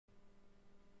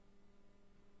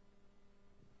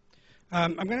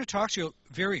I'm going to talk to you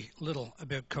very little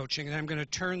about coaching, and I'm going to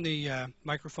turn the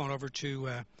microphone over to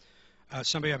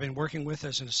somebody I've been working with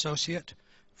as an associate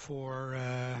for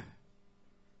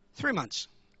 3 months,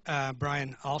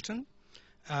 Brian Alton,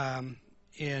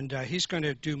 and he's going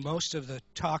to do most of the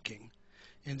talking,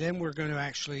 and then we're going to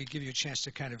actually give you a chance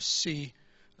to kind of see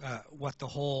what the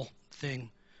whole thing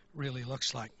really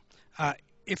looks like.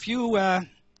 If you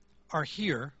are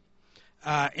here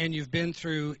and you've been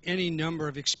through any number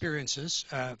of experiences,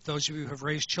 those of you who have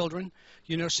raised children,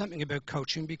 you know something about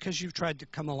coaching because you've tried to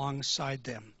come alongside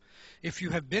them. If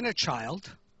you have been a child,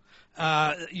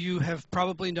 you have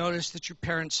probably noticed that your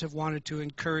parents have wanted to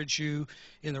encourage you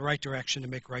in the right direction to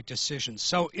make right decisions.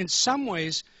 So in some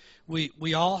ways,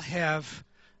 we all have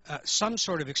some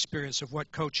sort of experience of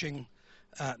what coaching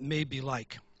may be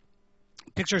like.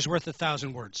 Picture's worth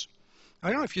 1,000 words. I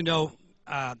don't know if you know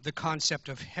the concept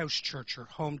of house church or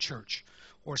home church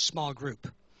or small group.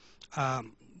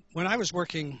 When I was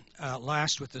working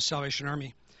last with the Salvation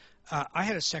Army, I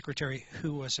had a secretary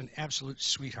who was an absolute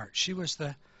sweetheart. She was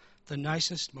the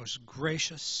nicest, most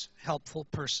gracious, helpful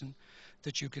person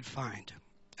that you could find.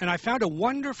 And I found a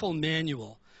wonderful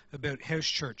manual about house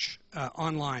church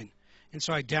online. And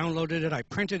so I downloaded it, I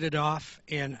printed it off,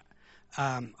 and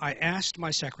I asked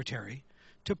my secretary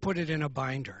to put it in a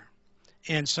binder.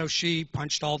 And so she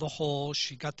punched all the holes,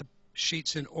 she got the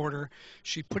sheets in order,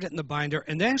 she put it in the binder,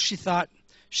 and then she thought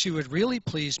she would really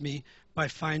please me by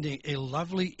finding a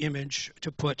lovely image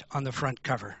to put on the front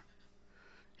cover.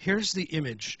 Here's the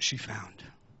image she found.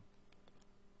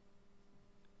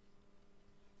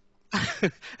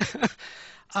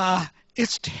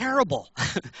 It's terrible.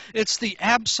 It's the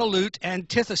absolute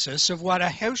antithesis of what a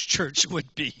house church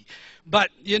would be. But,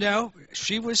 you know,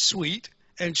 she was sweet,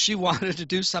 and she wanted to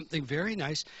do something very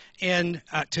nice. And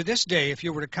to this day, if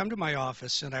you were to come to my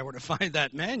office and I were to find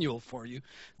that manual for you,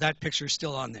 that picture's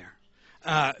still on there.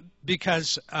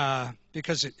 Because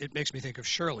it makes me think of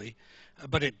Shirley,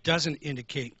 but it doesn't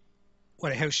indicate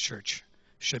what a house church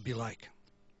should be like.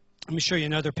 Let me show you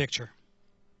another picture.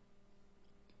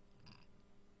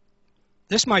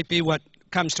 This might be what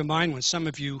comes to mind when some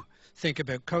of you think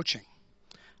about coaching.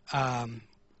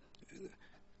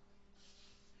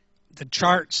 The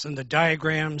charts and the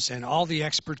diagrams and all the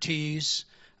expertise,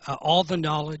 all the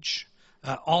knowledge,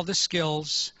 all the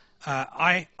skills.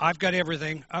 I've got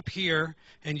everything up here,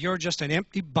 and you're just an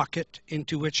empty bucket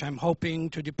into which I'm hoping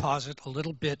to deposit a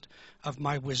little bit of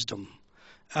my wisdom.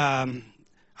 I'm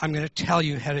going to tell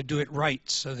you how to do it right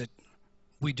so that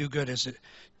we do good as it.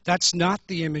 That's not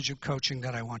the image of coaching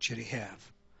that I want you to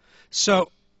have. So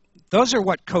those are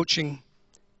what coaching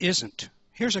isn't.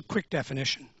 Here's a quick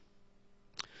definition.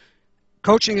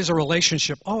 Coaching is a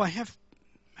relationship. Oh, I have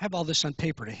all this on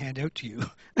paper to hand out to you.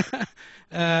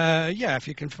 Yeah, if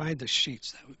you can find the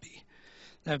sheets,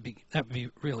 that would be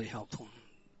really helpful.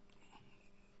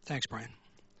 Thanks, Brian.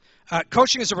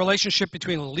 Coaching is a relationship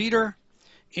between a leader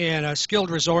and a skilled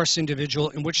resource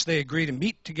individual in which they agree to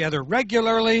meet together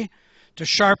regularly to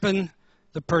sharpen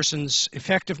the person's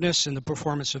effectiveness in the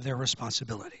performance of their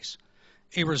responsibilities.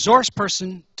 A resource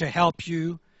person to help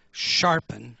you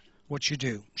sharpen what you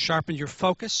do. Sharpen your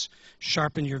focus,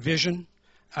 sharpen your vision,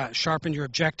 sharpen your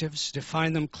objectives,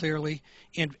 define them clearly,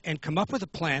 and come up with a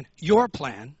plan, your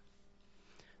plan,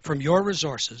 from your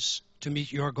resources to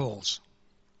meet your goals.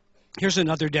 Here's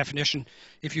another definition.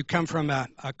 If you come from a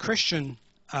Christian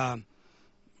kind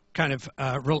of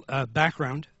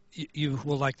background, you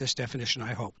will like this definition,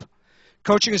 I hope.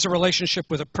 Coaching is a relationship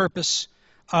with a purpose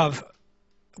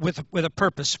with a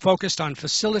purpose focused on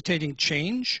facilitating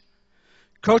change.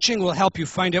 Coaching will help you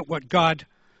find out what God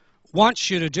wants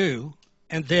you to do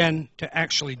and then to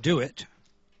actually do it.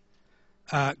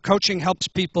 Coaching helps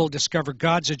people discover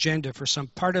God's agenda for some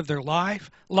part of their life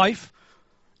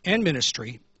and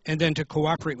ministry, and then to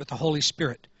cooperate with the Holy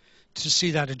Spirit to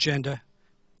see that agenda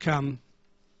come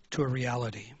to a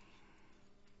reality.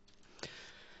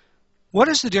 What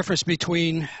is the difference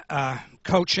between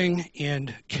coaching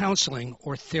and counseling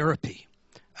or therapy?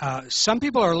 Some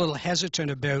people are a little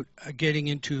hesitant about getting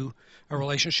into a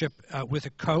relationship with a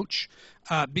coach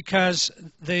because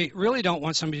they really don't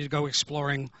want somebody to go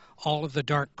exploring all of the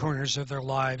dark corners of their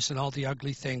lives and all the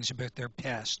ugly things about their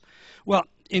past. Well,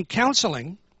 in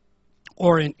counseling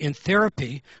or in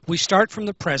therapy, we start from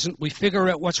the present, we figure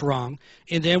out what's wrong,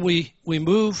 and then we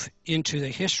move into the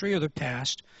history of the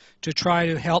past to try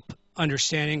to help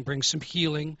understanding, bring some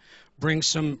healing, bring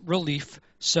some relief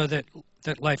so that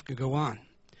life could go on.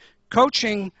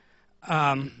 Coaching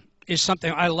is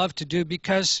something I love to do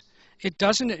because it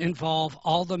doesn't involve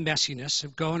all the messiness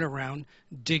of going around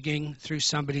digging through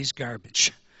somebody's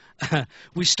garbage.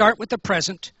 We start with the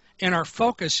present And our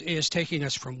focus is taking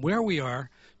us from where we are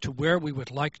to where we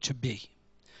would like to be.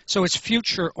 So it's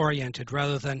future oriented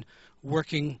rather than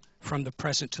working from the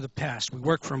present to the past. We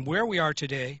work from where we are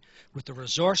today with the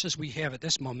resources we have at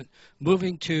this moment,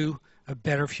 moving to a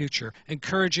better future,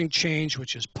 encouraging change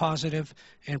which is positive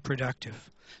and productive.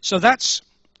 So that's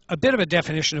a bit of a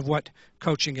definition of what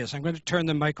coaching is. I'm going to turn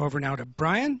the mic over now to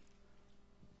Brian.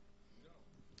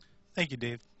 Thank you,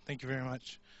 Dave. Thank you very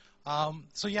much.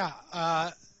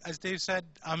 As Dave said,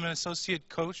 I'm an associate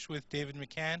coach with David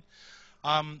McCann.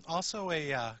 I'm also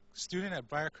a student at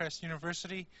Briarcrest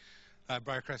University,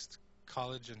 Briarcrest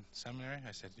College and Seminary.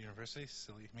 I said university,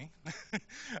 silly me.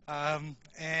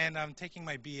 And I'm taking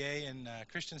my BA in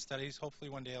Christian Studies. Hopefully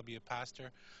one day I'll be a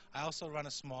pastor. I also run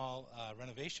a small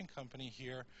renovation company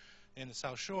here in the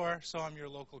South Shore, so I'm your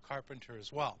local carpenter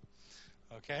as well.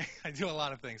 Okay, I do a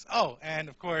lot of things. Oh, and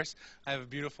of course, I have a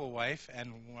beautiful wife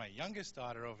and my youngest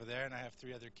daughter over there, and I have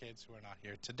 3 other kids who are not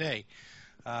here today.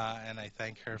 And I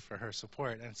thank her for her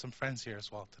support, and some friends here as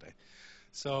well today.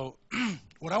 So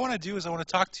what I want to do is I want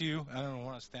to talk to you. I don't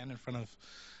want to stand in front of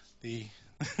the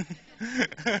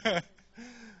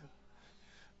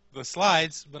the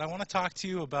slides, but I want to talk to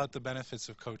you about the benefits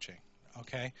of coaching.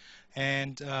 Okay,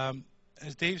 and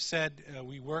as Dave said,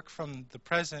 we work from the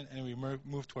present and we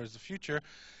move towards the future.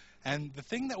 And the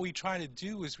thing that we try to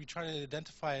do is we try to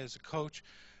identify as a coach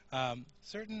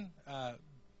certain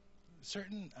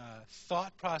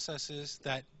thought processes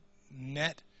that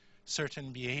net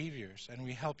certain behaviors, and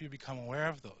we help you become aware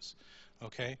of those.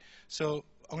 Okay, so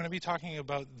I'm going to be talking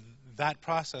about that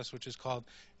process, which is called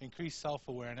increased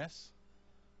self-awareness.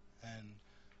 And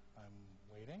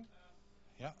I'm waiting.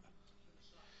 Yeah.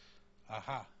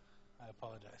 Aha. I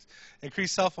apologize.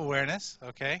 Increased self-awareness,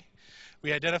 okay?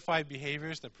 We identify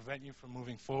behaviors that prevent you from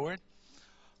moving forward.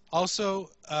 Also,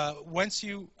 once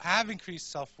you have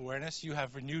increased self-awareness, you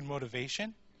have renewed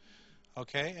motivation,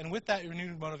 okay? And with that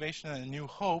renewed motivation and a new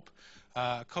hope,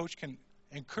 a coach can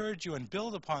encourage you and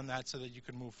build upon that so that you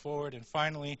can move forward. And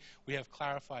finally, we have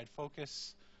clarified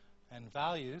focus and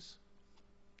values.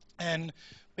 And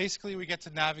basically, we get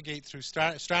to navigate through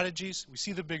strategies. We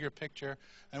see the bigger picture,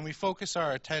 and we focus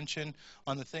our attention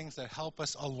on the things that help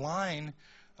us align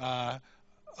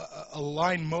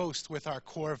most with our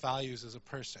core values as a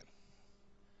person.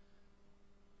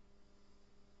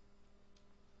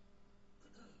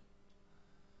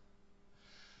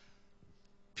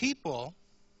 People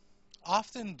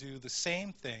often do the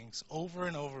same things over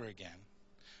and over again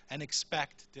and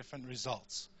expect different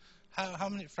results.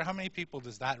 For how many people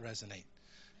does that resonate?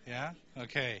 Yeah?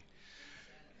 Okay.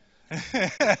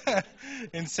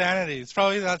 Insanity. It's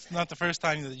probably not the first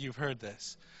time that you've heard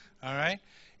this. All right?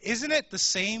 Isn't it the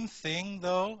same thing,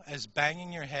 though, as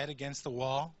banging your head against the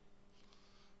wall?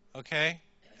 Okay?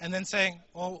 And then saying,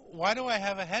 well, why do I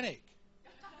have a headache?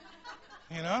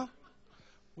 You know?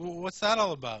 What's that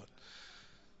all about?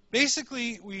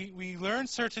 Basically, we learn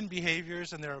certain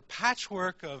behaviors, and they're a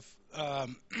patchwork of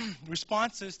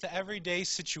responses to everyday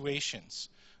situations.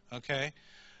 Okay?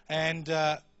 And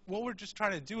what we're just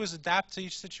trying to do is adapt to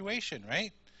each situation,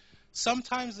 right?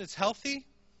 Sometimes it's healthy.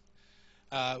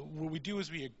 What we do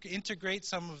is we integrate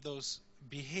some of those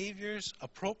behaviors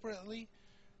appropriately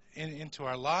into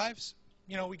our lives.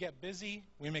 You know, we get busy,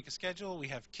 we make a schedule, we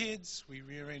have kids, we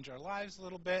rearrange our lives a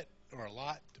little bit, or a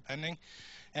lot, depending.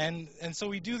 And so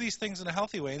we do these things in a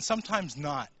healthy way, and sometimes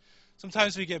not.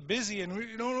 Sometimes we get busy and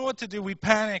we don't know what to do. We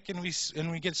panic and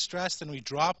we get stressed and we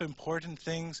drop important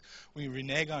things. We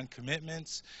renege on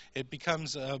commitments. It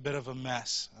becomes a bit of a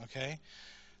mess, okay?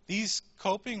 These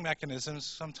coping mechanisms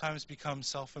sometimes become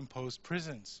self-imposed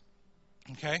prisons,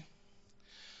 okay?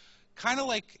 Kind of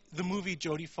like the movie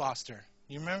Jodie Foster.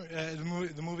 You remember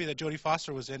the movie that Jodie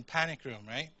Foster was in, Panic Room,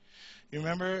 right? You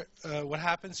remember what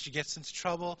happens? She gets into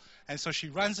trouble, and so she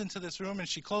runs into this room and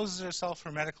she closes herself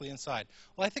hermetically inside.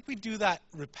 Well, I think we do that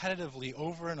repetitively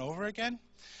over and over again,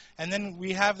 and then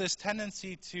we have this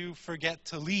tendency to forget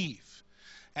to leave.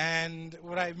 And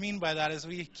what I mean by that is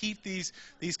we keep these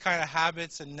kind of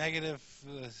habits and negative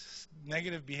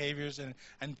behaviors and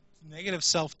negative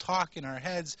self-talk in our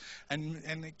heads, and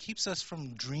it keeps us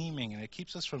from dreaming, and it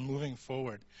keeps us from moving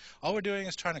forward. All we're doing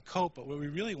is trying to cope, but what we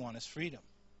really want is freedom.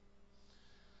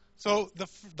 So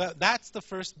that's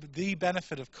the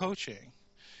benefit of coaching,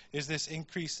 is this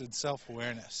increase in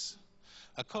self-awareness.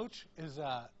 A coach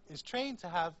is trained to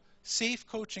have safe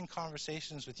coaching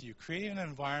conversations with you, creating an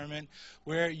environment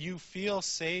where you feel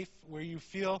safe, where you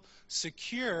feel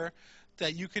secure,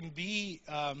 that you can be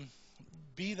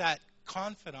that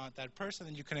confidant, that person,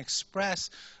 and you can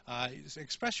express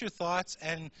your thoughts,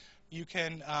 and you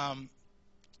can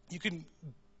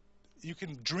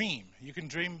dream. You can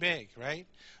dream big, right?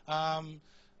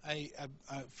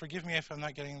 Forgive me if I'm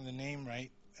not getting the name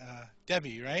right.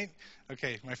 Debbie, right?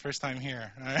 Okay, my first time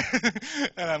here.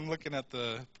 And I'm looking at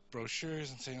the brochures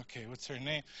and saying, okay, what's her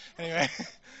name? Anyway,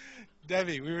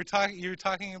 Debbie, you were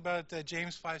talking about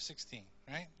James 5:16,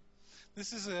 right?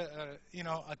 This is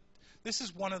this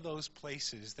is one of those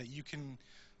places that you can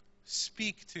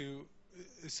speak to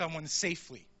someone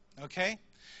safely, okay?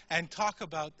 And talk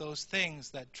about those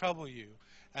things that trouble you.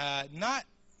 Not,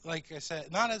 like I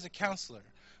said, not as a counselor,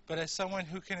 but as someone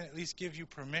who can at least give you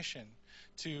permission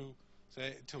to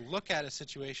look at a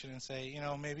situation and say,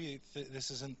 maybe this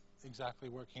isn't exactly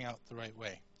working out the right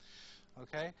way,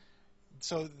 okay?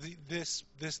 So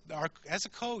as a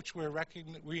coach, we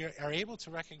are able to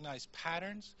recognize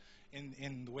patterns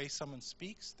in the way someone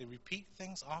speaks. They repeat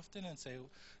things often and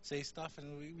say stuff,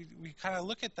 and we kind of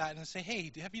look at that and say,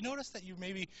 hey, have you noticed that you've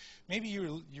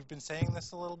been saying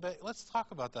this a little bit? Let's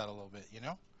talk about that a little bit,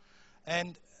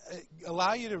 and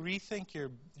allow you to rethink your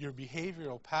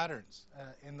behavioral patterns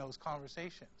in those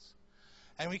conversations.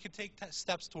 And we could take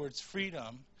steps towards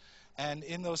freedom. And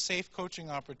in those safe coaching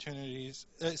opportunities,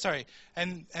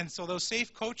 and so those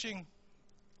safe coaching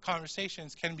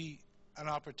conversations can be an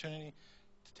opportunity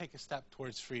to take a step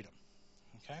towards freedom,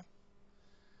 okay?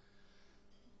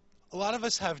 A lot of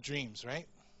us have dreams, right?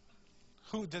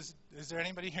 Is there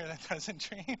anybody here that doesn't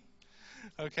dream?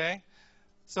 Okay?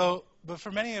 So, but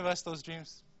for many of us, those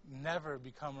dreams never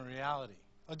become a reality.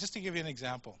 Well, just to give you an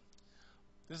example,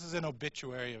 this is an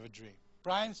obituary of a dream.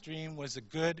 Brian's dream was a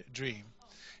good dream.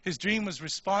 His dream was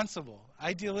responsible,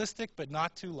 idealistic, but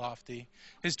not too lofty.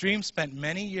 His dream spent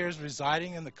many years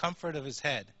residing in the comfort of his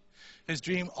head. His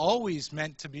dream always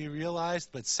meant to be realized,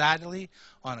 but sadly,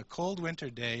 on a cold winter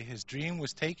day, his dream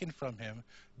was taken from him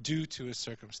due to his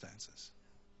circumstances.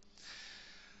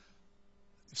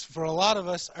 For a lot of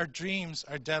us, our dreams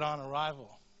are dead on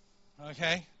arrival.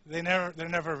 Okay? They're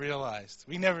never realized.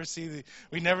 We never see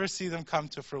them come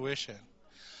to fruition.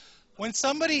 When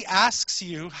somebody asks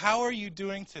you, how are you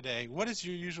doing today? What is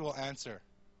your usual answer?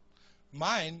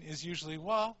 Mine is usually,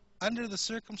 well, under the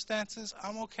circumstances,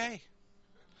 I'm okay.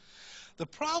 The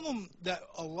problem that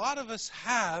a lot of us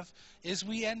have is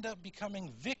we end up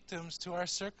becoming victims to our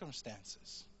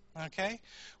circumstances. Okay?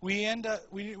 We're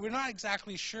not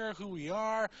exactly sure who we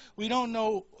are. We don't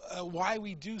know why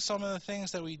we do some of the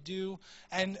things that we do.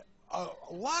 And a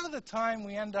lot of the time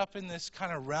we end up in this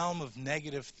kind of realm of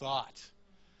negative thought.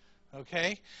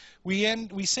 Okay?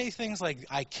 We say things like,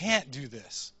 I can't do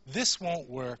this. This won't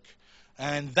work.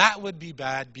 And that would be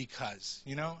bad because,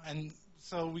 and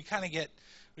so we kind of get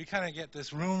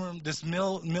this rumor, this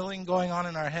milling going on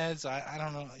in our heads. I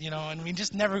don't know, and we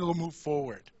just never move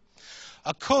forward.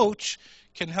 A coach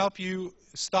can help you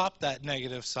stop that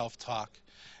negative self-talk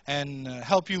and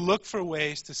help you look for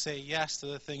ways to say yes to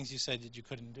the things you said that you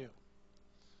couldn't do.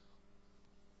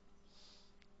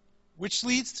 Which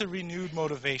leads to renewed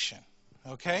motivation,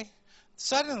 okay?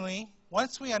 Suddenly,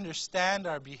 once we understand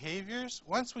our behaviors,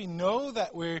 once we know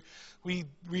that we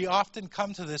often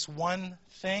come to this one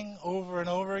thing over and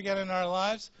over again in our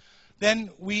lives,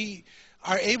 then we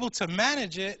are able to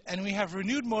manage it, and we have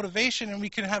renewed motivation, and we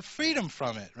can have freedom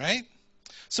from it, right?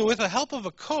 So with the help of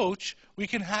a coach, we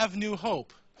can have new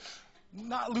hope.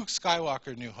 Not Luke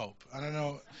Skywalker new hope. I don't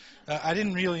know. I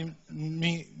don't really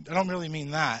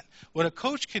mean that. What a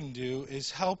coach can do is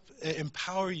help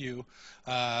empower you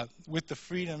with the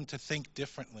freedom to think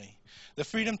differently, the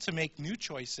freedom to make new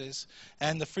choices,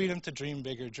 and the freedom to dream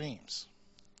bigger dreams.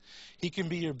 He can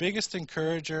be your biggest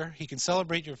encourager. He can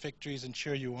celebrate your victories and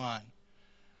cheer you on.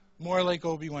 More like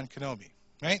Obi-Wan Kenobi,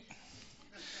 right?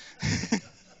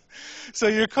 So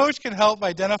your coach can help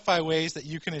identify ways that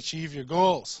you can achieve your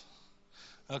goals.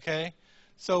 Okay?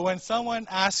 So when someone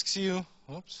asks you,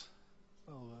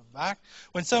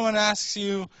 when someone asks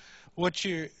you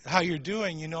how you're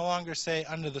doing, you no longer say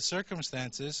under the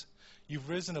circumstances. You've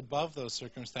risen above those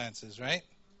circumstances, right?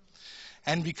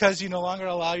 And because you no longer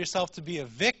allow yourself to be a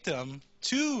victim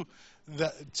to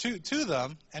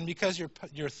them, and because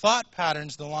your thought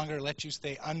patterns no longer let you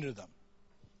stay under them.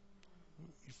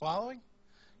 You following?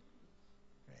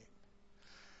 Great.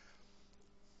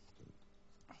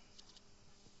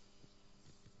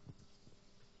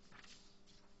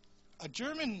 A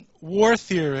German war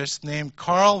theorist named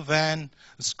Karl von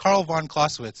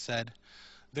Clausewitz said,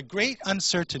 "The great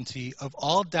uncertainty of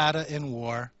all data in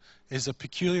war is a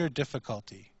peculiar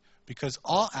difficulty, because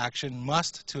all action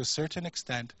must, to a certain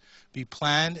extent, be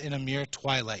planned in a mere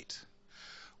twilight,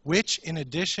 which, in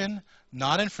addition,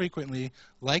 not infrequently,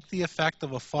 like the effect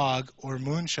of a fog or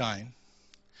moonshine,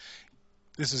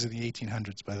 this is in the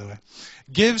 1800s, by the way,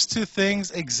 gives to things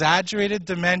exaggerated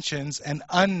dimensions and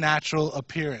unnatural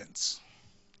appearance.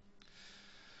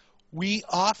 We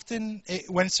often,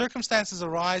 when circumstances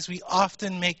arise, we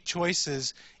often make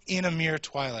choices in a mere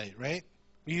twilight, right?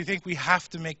 We think we have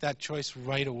to make that choice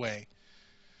right away.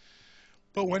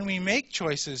 But when we make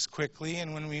choices quickly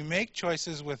and when we make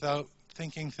choices without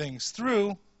thinking things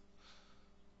through,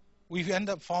 we end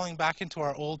up falling back into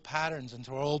our old patterns,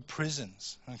 into our old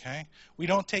prisons, okay? We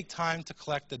don't take time to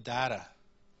collect the data,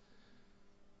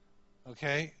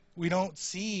 okay? We don't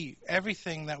see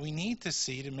everything that we need to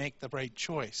see to make the right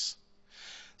choice.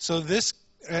 So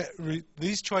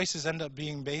these choices end up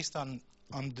being based on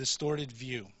distorted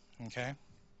view, okay?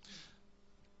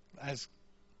 As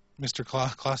Mr.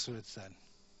 Clausewitz said.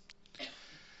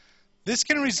 This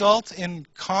can result in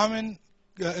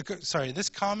this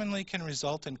commonly can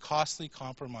result in costly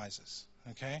compromises,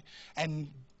 okay? And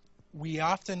we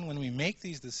often, when we make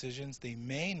these decisions, they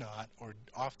may not, or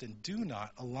often do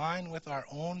not, align with our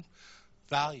own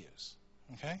values,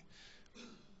 okay?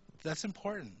 That's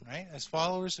important, right? As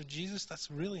followers of Jesus, that's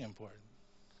really important.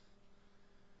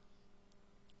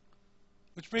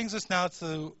 Which brings us now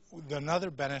to another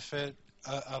benefit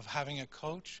of having a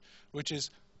coach, which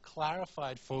is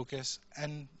clarified focus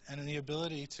and the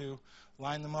ability to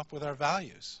line them up with our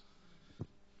values,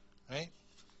 right?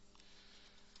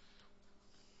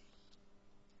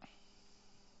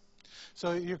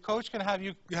 So your coach can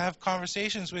have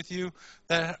conversations with you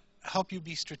that help you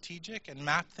be strategic and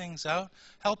map things out,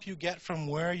 help you get from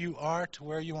where you are to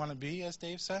where you want to be, as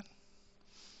Dave said,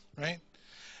 right?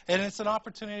 And it's an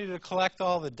opportunity to collect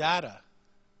all the data,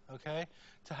 okay?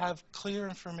 To have clear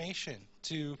information,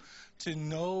 to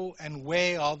know and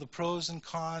weigh all the pros and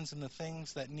cons and the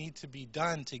things that need to be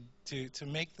done to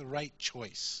make the right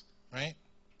choice, right?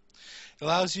 It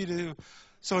allows you to,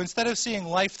 so instead of seeing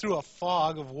life through a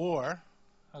fog of war,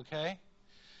 okay,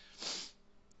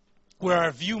 where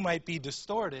our view might be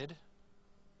distorted,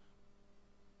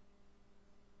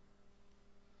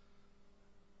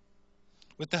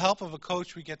 with the help of a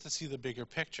coach, we get to see the bigger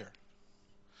picture.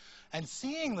 And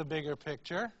seeing the bigger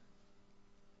picture,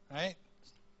 right,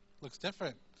 looks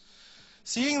different.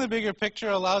 Seeing the bigger picture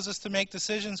allows us to make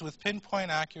decisions with pinpoint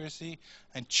accuracy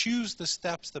and choose the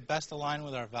steps that best align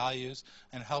with our values,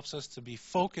 and helps us to be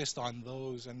focused on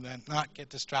those and then not get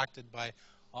distracted by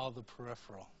all the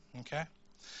peripheral, okay?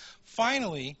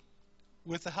 Finally,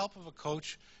 with the help of a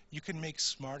coach, you can make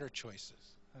smarter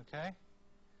choices, okay?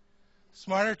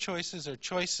 Smarter choices are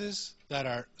choices that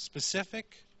are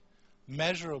specific,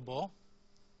 measurable,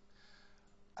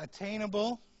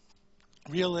 attainable,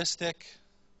 realistic,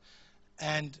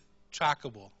 and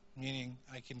trackable, meaning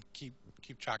I can keep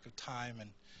track of time and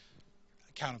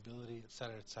accountability, et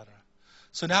cetera, et cetera.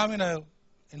 So now I'm going to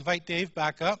invite Dave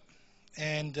back up,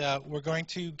 and we're going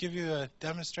to give you a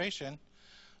demonstration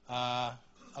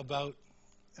about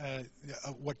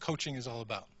what coaching is all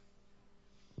about.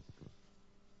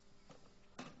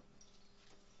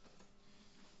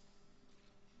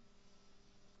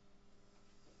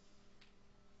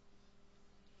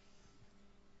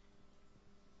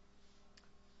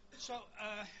 So,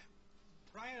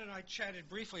 Brian and I chatted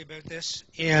briefly about this,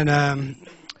 and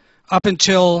up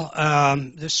until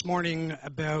this morning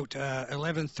about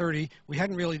 11:30, we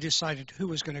hadn't really decided who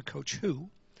was going to coach who.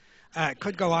 It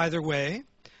could go either way,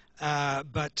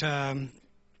 but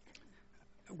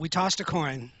we tossed a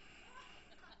coin.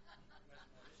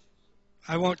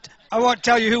 I won't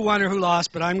tell you who won or who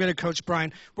lost, but I'm going to coach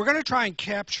Brian. We're going to try and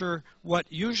capture what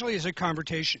usually is a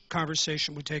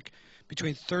conversation would take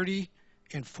between 30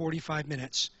 and 45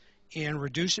 minutes, and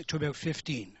reduce it to about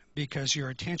 15, because your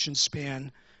attention span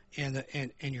and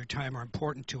your time are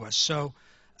important to us. So,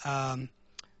 and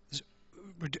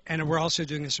we're also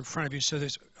doing this in front of you, so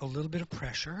there's a little bit of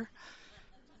pressure.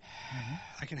 Mm-hmm.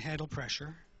 I can handle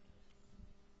pressure.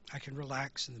 I can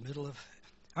relax in the middle of.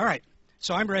 All right,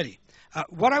 so I'm ready.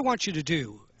 What I want you to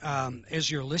do as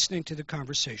you're listening to the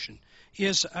conversation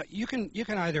is you can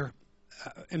either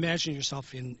imagine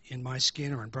yourself in my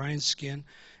skin or in Brian's skin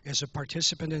as a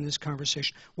participant in this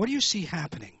conversation. What do you see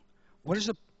happening? What does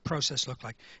the process look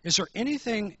like? Is there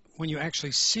anything when you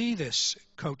actually see this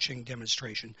coaching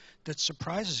demonstration that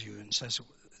surprises you and says,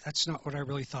 that's not what I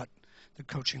really thought the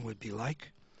coaching would be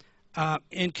like?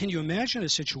 And can you imagine a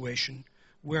situation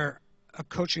where a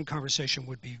coaching conversation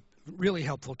would be really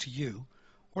helpful to you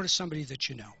or to somebody that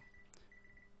you know?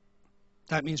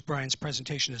 That means Brian's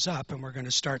presentation is up, and we're going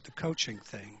to start the coaching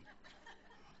thing.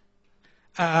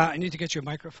 I need to get you a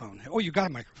microphone. Oh, you got a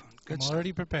microphone. Good I'm stuff.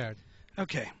 already prepared.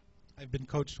 Okay. I've been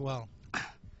coached well.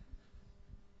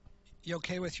 You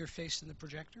okay with your face in the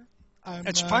projector?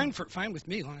 It's fine with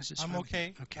me, as long as it's I'm fine.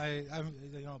 okay. Okay. I'm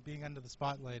being under the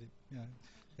spotlight.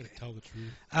 Gotta tell the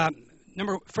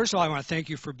truth. First of all, I want to thank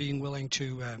you for being willing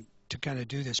to kind of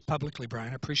do this publicly,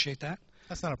 Brian. I appreciate that.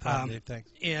 That's not a problem, Dave. Thanks.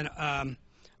 And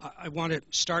I want to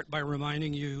start by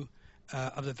reminding you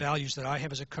of the values that I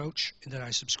have as a coach and that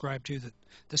I subscribe to. That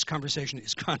this conversation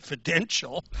is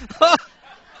confidential.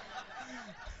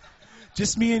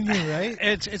 Just me and you, right?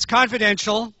 It's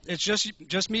confidential. It's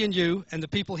just me and you and the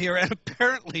people here. And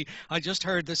apparently, I just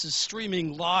heard this is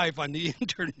streaming live on the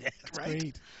internet. That's right?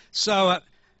 Great. So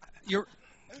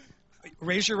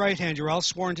raise your right hand. You're all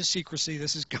sworn to secrecy.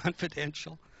 This is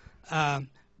confidential.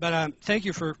 But thank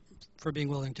you for being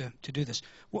willing to do this.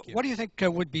 What do you think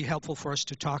would be helpful for us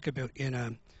to talk about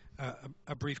in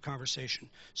a brief conversation?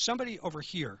 Somebody over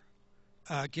here,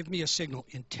 give me a signal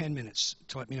in 10 minutes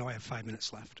to let me know I have 5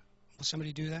 minutes left. Will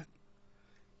somebody do that?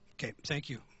 Okay, thank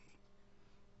you.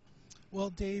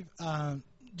 Well, Dave,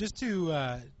 just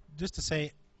to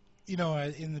say,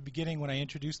 in the beginning when I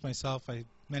introduced myself, I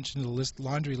mentioned a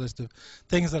laundry list of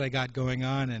things that I got going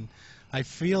on, and I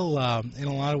feel in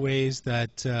a lot of ways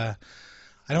that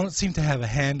I don't seem to have a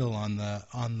handle on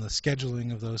the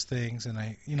scheduling of those things,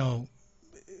 and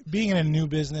being in a new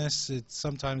business,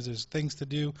 sometimes there's things to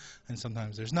do and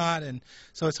sometimes there's not, and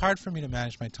so it's hard for me to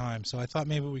manage my time. So I thought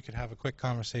maybe we could have a quick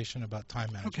conversation about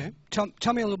time management. Okay.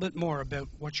 Tell me a little bit more about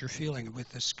what you're feeling with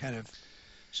this kind of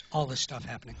all this stuff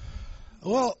happening.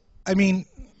 Well, I mean,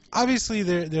 obviously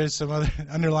there's some other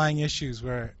underlying issues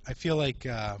where I feel like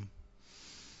I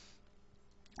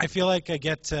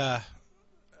get a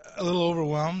little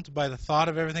overwhelmed by the thought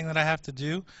of everything that I have to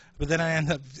do, but then I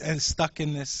end up stuck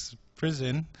in this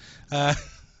prison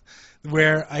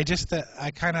where I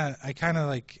kind of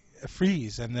like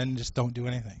freeze and then just don't do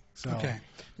anything. So. Okay.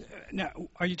 Now,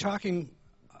 are you talking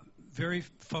very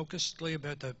focusedly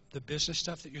about the business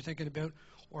stuff that you're thinking about,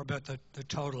 or about the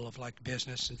total of like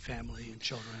business and family and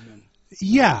children? And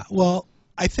yeah. Well,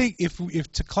 I think if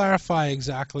to clarify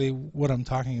exactly what I'm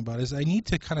talking about is I need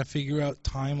to kind of figure out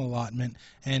time allotment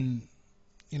and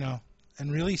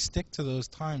really stick to those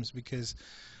times, because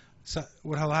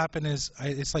what will happen is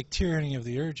it's like tyranny of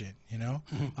the urgent,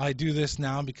 Mm-hmm. I do this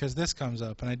now because this comes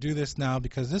up, and I do this now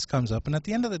because this comes up, and at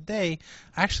the end of the day,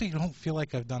 I actually don't feel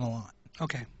like I've done a lot.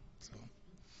 Okay. So,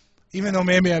 even though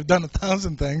maybe I've done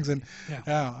 1,000 things, and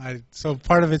so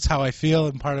part of it's how I feel,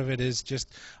 and part of it is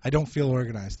just I don't feel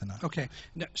organized enough. Okay.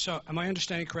 Now, so am I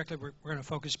understanding correctly? We're going to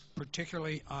focus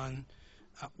particularly on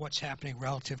what's happening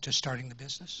relative to starting the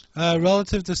business?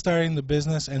 Relative to starting the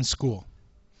business and school,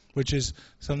 which is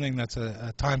something that's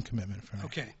a time commitment for me.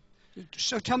 Okay.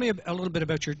 So tell me a little bit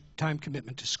about your time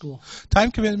commitment to school. Time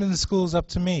commitment to school is up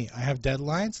to me. I have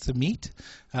deadlines to meet.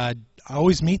 I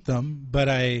always meet them, but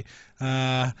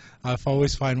I've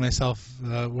always find myself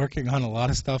working on a lot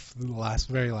of stuth the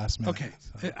very last minute. Okay.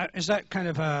 So. Is that kind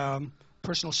of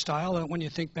personal style when you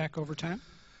think back over time?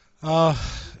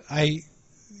 I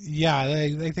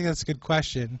think that's a good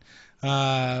question,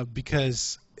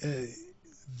 because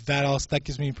that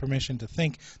gives me permission to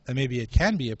think that maybe it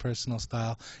can be a personal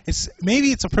style. It's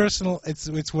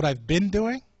what I've been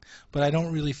doing, but I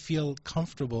don't really feel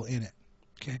comfortable in it.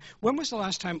 Okay. When was the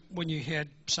last time when you had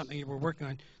something you were working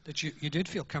on that you did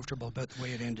feel comfortable about the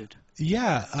way it ended?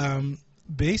 Yeah.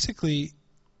 Basically,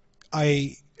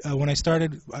 when I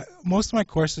started, most of my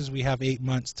courses we have 8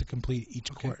 months to complete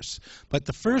each course. But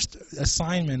the first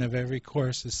assignment of every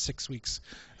course is 6 weeks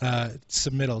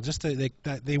submittal. Just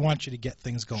they want you to get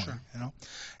things going, Sure.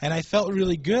 And I felt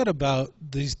really good about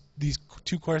these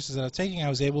 2 courses that I was taking. I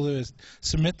was able to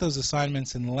submit those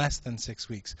assignments in less than 6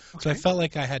 weeks. Okay. So I felt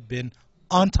like I had been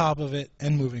on top of it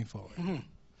and moving forward. Mm-hmm.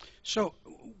 So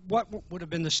what would have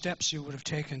been the steps you would have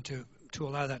taken to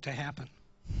allow that to happen?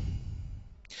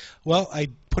 Well, I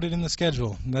put it in the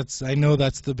schedule. I know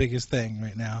that's the biggest thing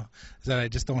right now, is that I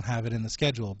just don't have it in the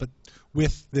schedule. But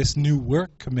with this new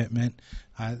work commitment,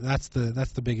 that's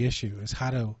the big issue, is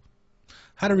how to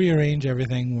rearrange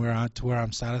everything to where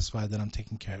I'm satisfied that I'm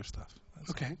taking care of stuff.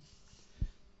 Okay.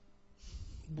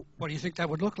 What do you think that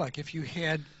would look like if you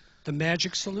had the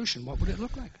magic solution? What would it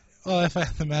look like? Well, if I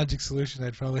had the magic solution,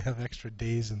 I'd probably have extra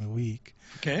days in the week.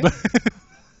 Okay.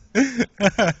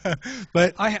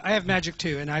 But I have magic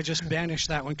too, and I just banished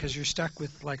that one because you're stuck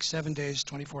with like 7 days,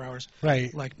 24 hours,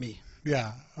 right, like me.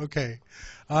 Yeah. Okay.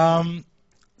 The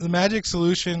magic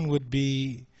solution would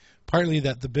be partly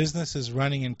that the business is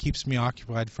running and keeps me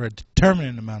occupied for a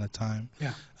determinate amount of time.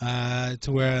 Yeah.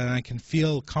 To where I can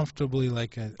feel comfortably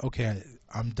like,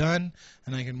 I'm done,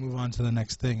 and I can move on to the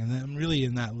next thing. And I'm really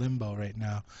in that limbo right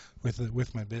now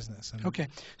with my business. Okay.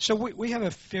 So we have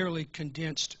a fairly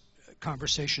condensed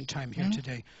conversation time here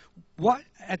today. What,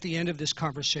 at the end of this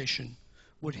conversation,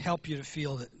 would help you to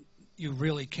feel that you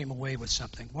really came away with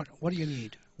something? What do you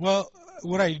need? Well,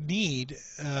 what I need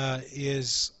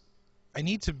is I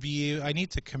need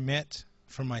to commit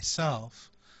for myself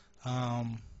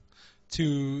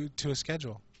to a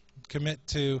schedule. Commit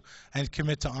to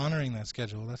honoring that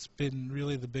schedule. That's been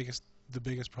really the biggest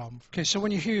problem for me. Okay, so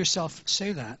when you hear yourself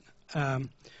say that,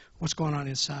 what's going on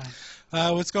inside?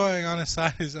 What's going on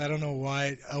inside is I don't know why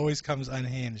it always comes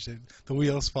unhinged. The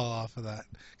wheels fall off of that.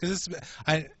 Because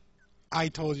I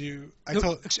told you.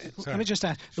 Let me just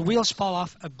ask: the wheels fall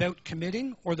off about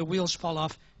committing, or the wheels fall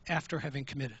off after having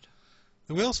committed?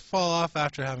 The wheels fall off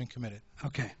after having committed.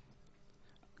 Okay.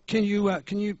 Can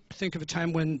you think of a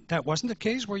time when that wasn't the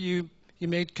case, where you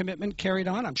made commitment, carried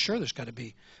on? I'm sure there's got to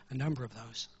be a number of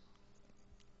those.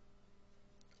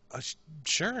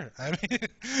 Sure. I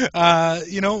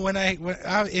mean, when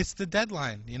it's the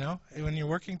deadline. When you're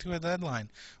working to a deadline,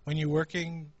 when you're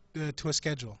working to a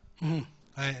schedule. Mm-hmm.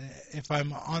 If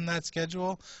I'm on that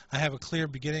schedule, I have a clear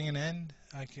beginning and end.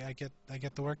 I get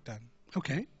the work done.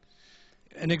 Okay.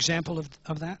 An example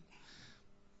of that?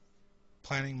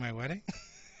 Planning my wedding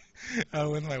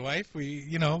with my wife. We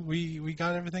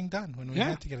got everything done when we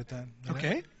had to get it done.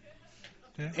 Okay.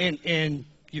 Yeah. And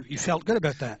you felt good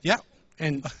about that. Yeah.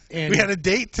 And we had a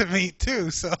date to meet too.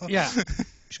 So yeah.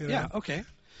 Yeah. Okay.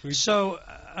 So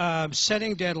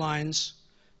setting deadlines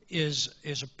is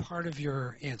a part of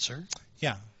your answer.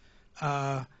 Yeah.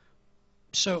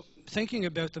 So thinking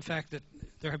about the fact that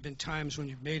there have been times when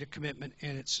you've made a commitment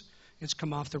and it's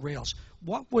come off the rails,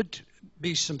 what would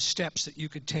be some steps that you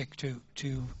could take to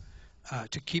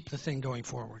keep the thing going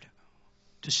forward,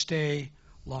 to stay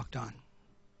locked on?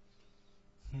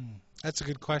 That's a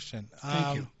good question.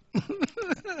 Thank you. I'm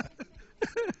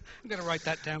going to write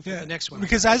that down for the next one.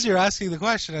 Because as you're asking the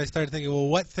question, I started thinking, well,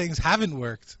 what things haven't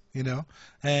worked,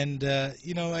 And,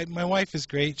 my wife is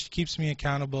great. She keeps me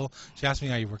accountable. She asks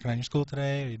me, are you working on your school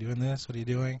today? Are you doing this? What are you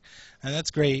doing? And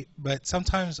that's great. But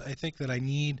sometimes I think that I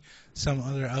need some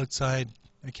other outside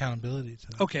accountability to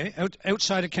that. Okay.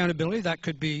 Outside accountability, that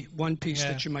could be one piece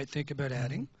that you might think about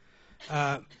adding.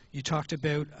 You talked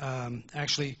about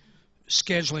actually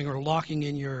scheduling or locking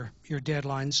in your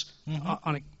deadlines.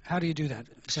 How do you do that?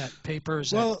 Is that paper? Is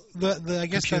that I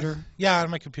guess computer? On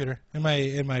my computer, in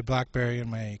my BlackBerry,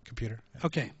 and my computer.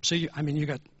 Okay, so you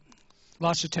got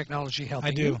lots of technology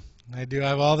helping you. I do. I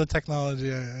have all the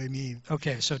technology I need.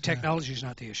 Okay, so technology is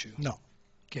not the issue. No.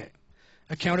 Okay,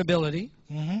 accountability.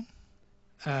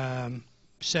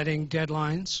 Setting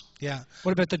deadlines. Yeah.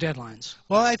 What about the deadlines?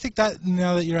 Well, I think that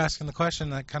now that you're asking the question,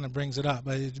 that kind of brings it up.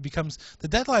 But it becomes the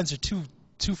deadlines are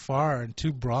too far and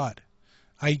too broad.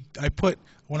 I put,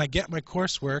 when I get my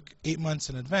coursework 8 months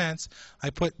in advance,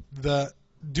 I put the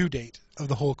due date of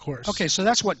the whole course. Okay, so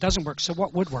that's what doesn't work. So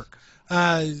what would work?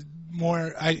 I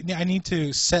need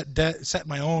to set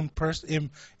my own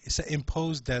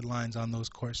impose deadlines on those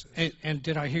courses. And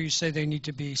did I hear you say they need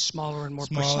to be smaller and more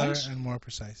precise? Smaller and more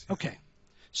precise. Yeah. Okay.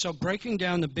 So breaking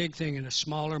down the big thing into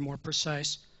smaller, more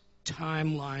precise,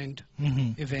 timelined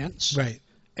events. Right.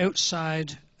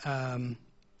 Outside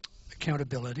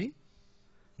accountability.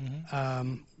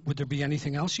 Would there be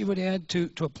anything else you would add to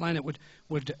a plan that would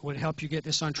help you get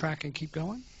this on track and keep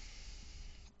going?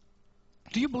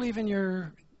 Do you believe in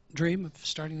your dream of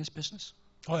starting this business?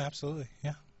 Oh, absolutely.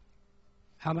 Yeah.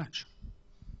 How much?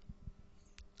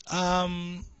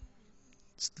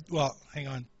 Well, hang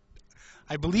on.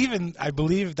 I believe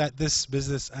that this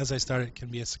business, as I started, can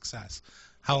be a success.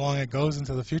 How long it goes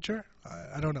into the future,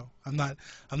 I don't know. I'm not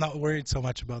worried so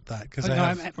much about that because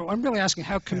I'm really asking,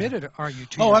 how committed are you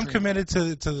to? I'm committed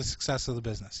to the success of the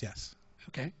business. Yes.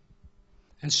 Okay.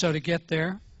 And so to get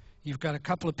there, you've got a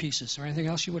couple of pieces. Is there anything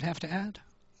else you would have to add?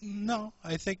 No,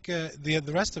 I think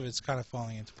the rest of it's kind of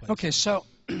falling into place. Okay, so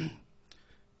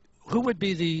who would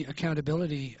be the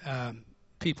accountability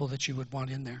people that you would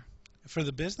want in there? For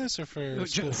the business or for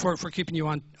school? For keeping you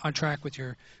on track with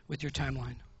your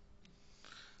timeline.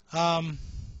 Have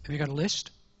you got a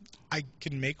list? I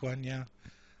can make one, yeah.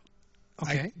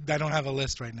 Okay. I don't have a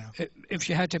list right now. If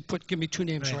you had to give me two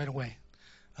names right away.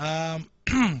 I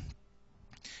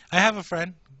have a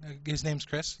friend. His name's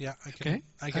Chris. Yeah, I can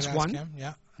That's ask one. him.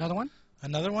 Yeah. Another one?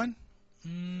 Another one?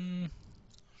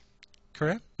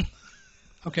 Corinne?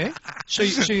 Okay. So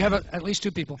you have at least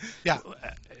two people. Yeah.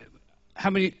 How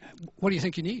many? What do you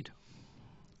think you need?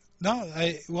 No,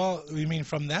 well, you mean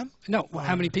from them? No.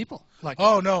 How many people? Like?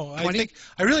 Oh no, 20?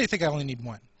 I really think I only need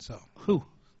one. So. Who?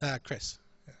 Chris.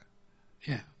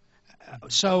 Yeah.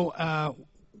 So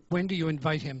when do you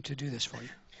invite him to do this for you?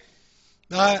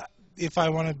 if I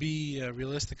want to be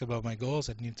realistic about my goals,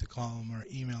 I'd need to call him or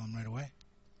email him right away.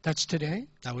 That's today?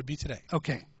 That would be today.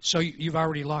 Okay. So you've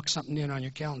already locked something in on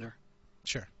your calendar?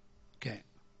 Sure. Okay.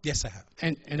 Yes, I have.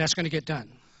 And that's going to get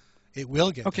done? It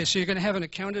will get Okay, done. so you're going to have an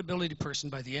accountability person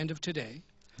by the end of today?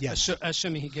 Yes.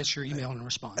 Assuming he gets your email and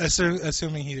response.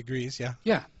 Assuming he agrees, yeah.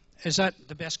 Yeah. Is that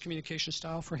the best communication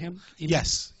style for him? Email?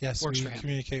 Yes. Works We for him.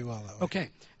 communicate well that way. Okay.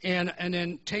 And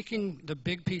then taking the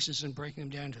big pieces and breaking them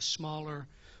down to smaller,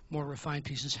 more refined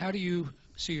pieces, how do you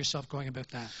see yourself going about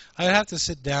that? I'd have to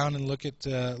sit down and look at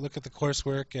the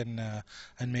coursework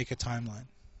and make a timeline.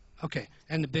 Okay.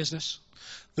 And the business?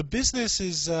 The business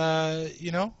is,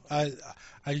 I've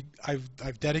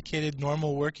dedicated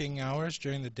normal working hours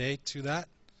during the day to that,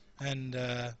 and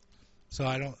so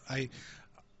I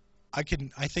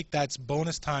think that's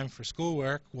bonus time for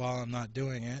schoolwork while I'm not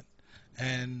doing it.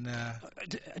 And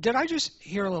did I just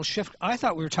hear a little shift? I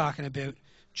thought we were talking about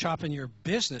chopping your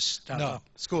business stuff no, up.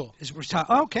 school.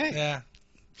 Okay. Yeah.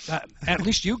 At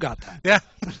least you got that. Yeah.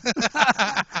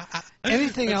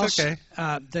 Anything That's else okay.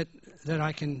 that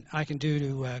I can do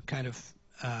to kind of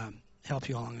help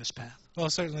you along this path? Well,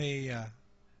 certainly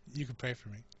you can pray for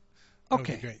me. That would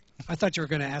be Okay. great. I thought you were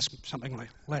going to ask something like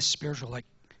less spiritual, like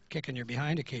kicking your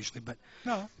behind occasionally, but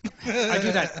No. I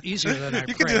do that easier than I You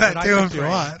pray. can do that but too I can if you pray.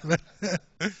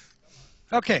 want.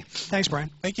 Okay. Thanks, Brian.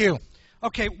 Thank you.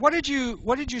 Okay. What did you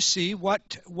see?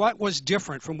 What was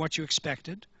different from what you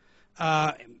expected?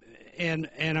 And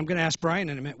I'm going to ask Brian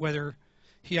in a minute whether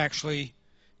he actually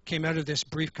came out of this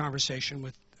brief conversation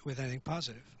with anything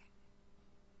positive.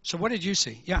 So what did you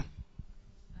see? Yeah.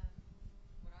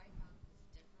 What I found was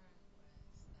different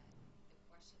was that the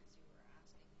questions you were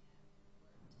asking him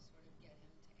were to sort of get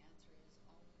him to answer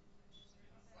his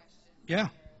own questions. Yeah.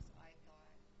 Whereas I thought,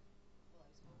 well, I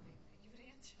was hoping that you would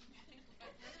answer my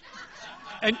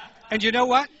questions. And you know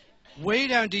what? Way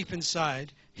down deep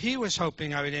inside, he was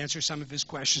hoping I would answer some of his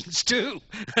questions too.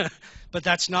 But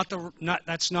that's not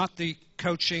the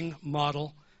coaching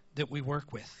model that we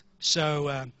work with.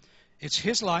 So it's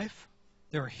his life.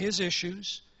 There are his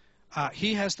issues.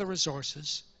 He has the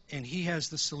resources, and he has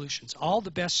the solutions. All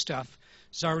the best stuff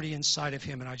is already inside of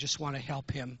him, and I just want to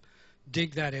help him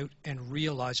dig that out and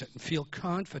realize it and feel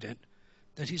confident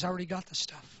that he's already got the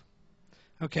stuff.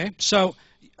 Okay? So,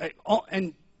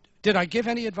 and did I give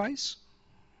any advice?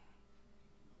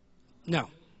 No.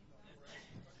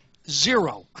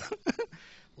 Zero.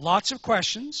 Lots of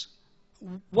questions.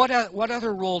 What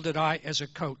other role did I, as a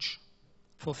coach,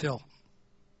 fulfill?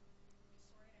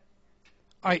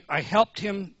 I helped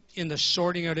him in the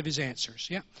sorting out of his answers.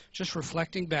 Yeah, just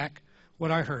reflecting back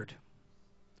what I heard.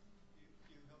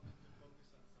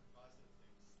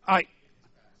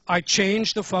 I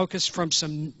changed the focus from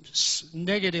some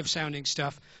negative sounding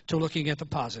stuff to looking at the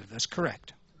positive. That's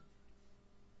correct.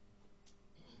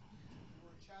 You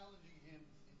were challenging him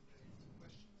in the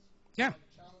questions. Yeah.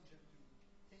 Challenge him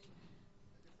to think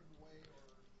a different way or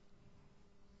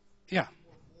Yeah. be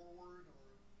more forward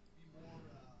or be more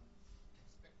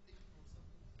expecting or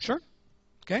something. Sure.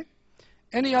 Okay.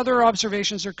 Any other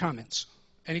observations or comments?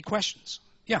 Any questions?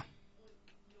 Yeah.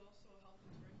 You also helped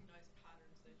him to recognize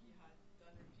patterns that he had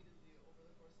done repeatedly over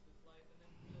the course of his life,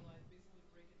 and then basically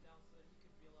break it down so that he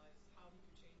could realize how he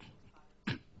could change those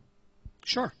patterns.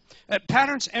 Sure.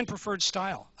 Patterns and preferred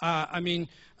style. I'm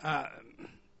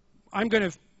going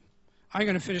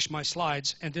to finish my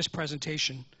slides and this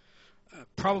presentation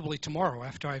probably tomorrow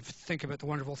after I think about the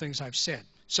wonderful things I've said.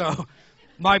 So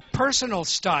my personal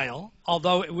style,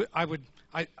 although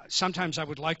sometimes I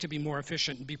would like to be more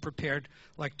efficient and be prepared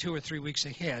like 2 or 3 weeks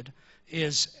ahead,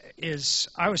 I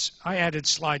added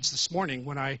slides this morning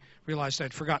when I realized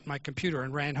I'd forgotten my computer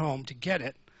and ran home to get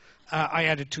it. I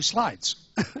added 2 slides.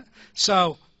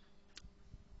 So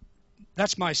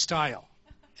that's my style,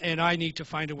 and I need to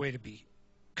find a way to be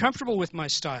comfortable with my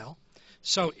style.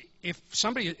 So if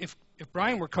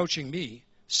Brian were coaching me,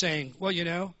 saying, well,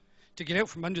 to get out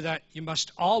from under that, you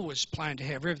must always plan to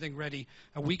have everything ready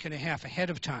a week and a half ahead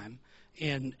of time,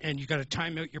 and you got to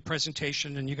time out your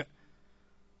presentation, and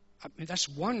that's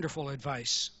wonderful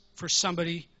advice for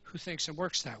somebody who thinks and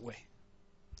works that way.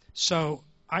 So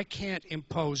I can't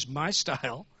impose my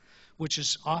style, which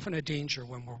is often a danger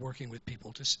when we're working with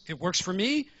people. It works for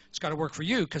me, it's got to work for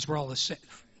you because we're all the same.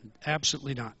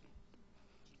 Absolutely not.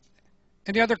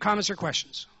 Any other comments or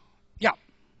questions? Yeah.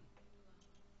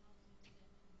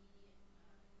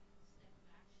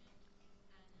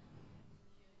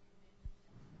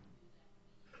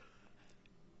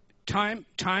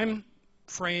 Time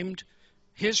framed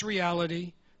his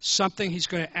reality, something he's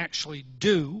going to actually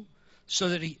do, so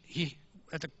that he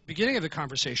at the beginning of the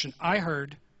conversation, I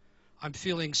heard, I'm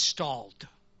feeling stalled.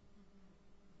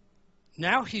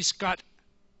 Now he's got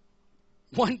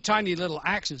one tiny little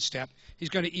action step. He's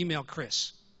going to email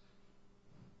Chris.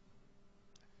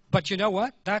 But you know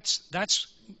what? That's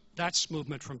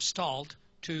movement from stalled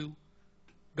to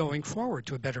going forward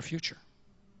to a better future.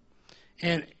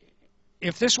 And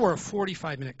if this were a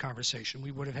 45-minute conversation,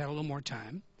 we would have had a little more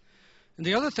time. And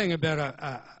the other thing about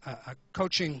a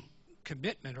coaching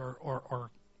commitment or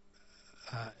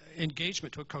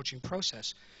engagement to a coaching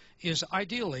process is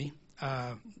ideally,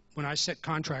 when I set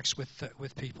contracts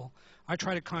with people, I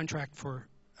try to contract for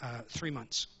 3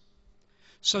 months.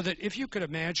 So that if you could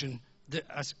imagine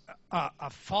a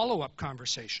follow-up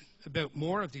conversation about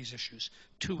more of these issues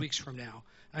 2 weeks from now,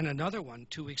 and another one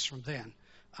 2 weeks from then,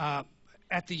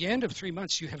 at the end of 3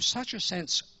 months, you have such a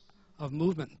sense of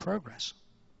movement and progress.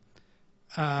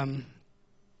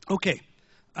 Okay,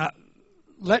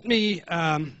 let me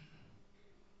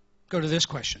go to this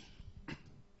question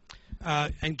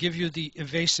and give you the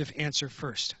evasive answer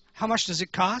first. How much does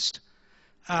it cost?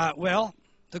 Well,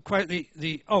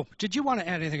 oh, did you want to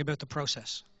add anything about the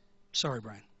process? Sorry,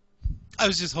 Brian. I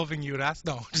was just hoping you would ask.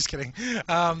 No, just kidding.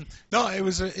 No, it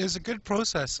was a good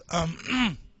process.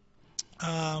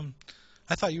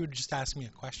 I thought you would just ask me a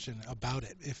question about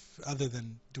it, if other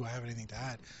than do I have anything to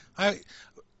add. I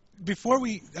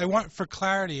want, for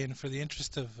clarity and for the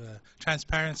interest of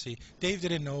transparency, Dave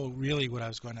didn't know really what I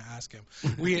was going to ask him.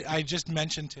 I just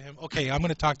mentioned to him, okay, I'm going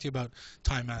to talk to you about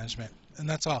time management, and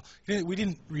that's all. We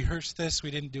didn't rehearse this.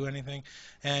 We didn't do anything,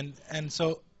 and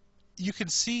so you can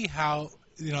see how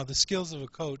the skills of a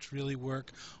coach really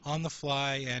work on the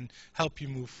fly and help you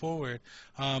move forward.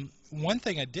 One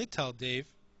thing I did tell Dave,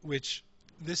 which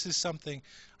this is something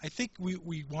I think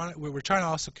we're trying to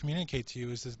also communicate to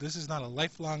you, is that this is not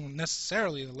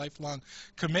necessarily a lifelong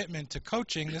commitment to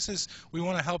coaching. We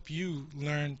want to help you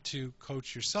learn to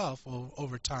coach yourself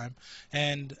over time.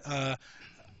 And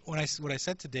what I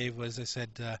said to Dave was, I said,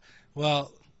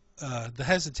 the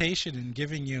hesitation in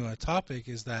giving you a topic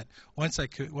is that once I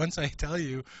tell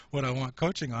you what I want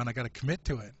coaching on, I got to commit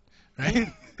to it,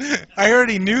 right? I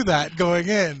already knew that going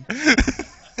in.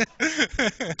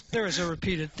 There is a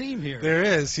repeated theme here. There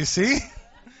is, you see?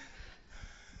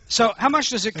 So how much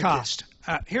does it cost?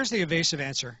 Here's the evasive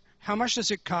answer. How much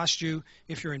does it cost you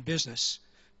if you're in business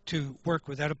to work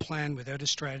without a plan, without a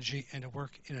strategy, and to work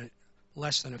in a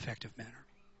less than effective manner?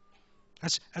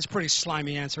 That's a pretty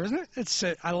slimy answer, isn't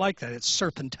it? I like that. It's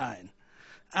serpentine.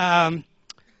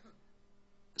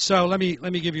 So let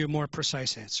me give you a more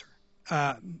precise answer.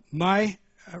 My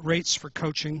rates for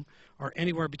coaching are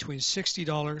anywhere between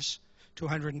 $60 to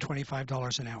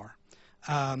 $125 an hour.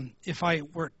 If I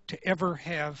were to ever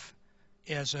have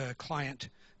as a client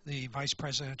the vice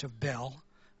president of Bell,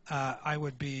 I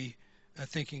would be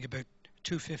thinking about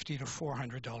 $250 to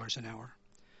 $400 an hour.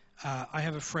 I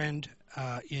have a friend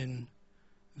in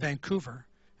Vancouver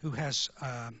who has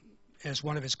as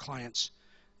one of his clients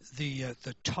the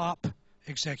top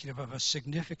executive of a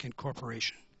significant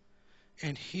corporation,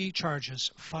 and he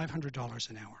charges $500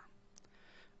 an hour.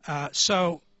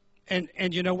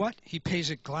 And you know what? He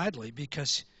pays it gladly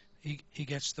because he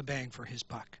gets the bang for his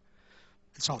buck.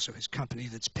 It's also his company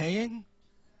that's paying.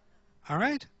 All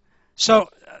right? So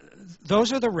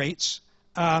those are the rates.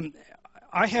 I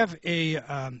have a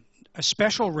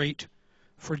special rate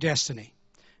for Destiny,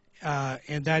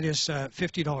 and that is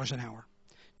 $50 an hour.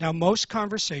 Now, most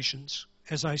conversations,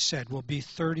 as I said, will be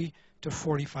 30 to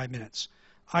 45 minutes.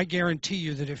 I guarantee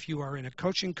you that if you are in a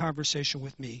coaching conversation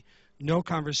with me, no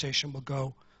conversation will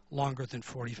go longer than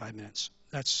 45 minutes.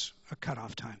 That's a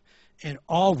cutoff time. And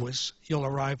always you'll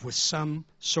arrive with some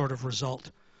sort of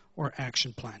result or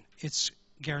action plan. It's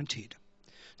guaranteed.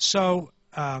 So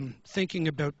thinking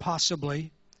about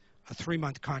possibly a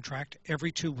 3-month contract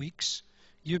every 2 weeks,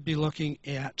 you'd be looking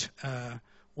at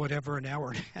whatever an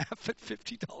hour and a half at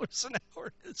 $50 an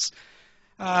hour is.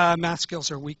 Math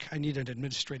skills are weak. I need an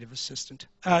administrative assistant.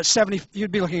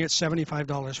 You'd be looking at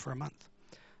 $75 for a month.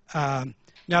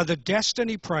 Now, the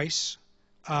Destiny price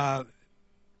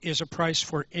is a price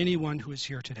for anyone who is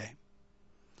here today.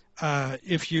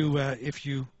 If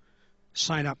you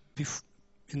sign up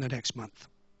in the next month,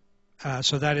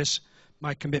 so that is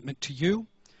my commitment to you.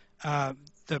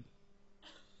 The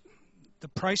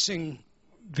pricing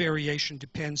variation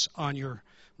depends on your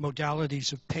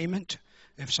modalities of payment.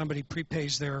 If somebody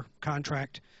prepays their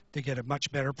contract, they get a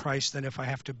much better price than if I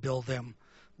have to bill them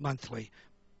monthly.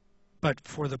 But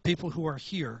for the people who are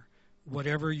here,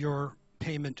 whatever your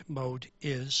payment mode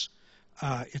is,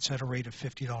 it's at a rate of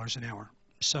 $50 an hour.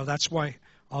 So that's why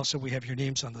also we have your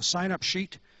names on the sign-up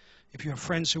sheet. If you have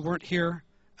friends who weren't here,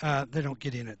 they don't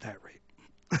get in at that rate.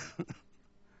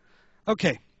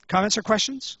 Okay, comments or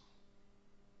questions?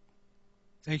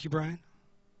 Thank you, Brian.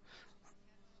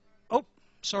 Oh,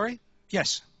 sorry.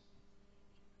 Yes.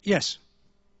 Yes.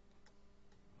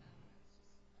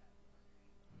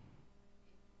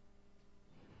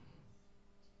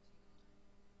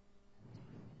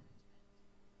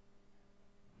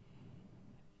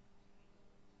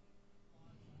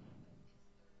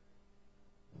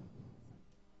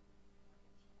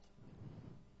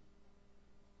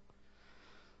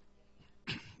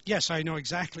 Yes, I know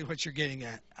exactly what you're getting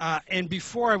at. And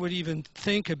before I would even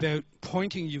think about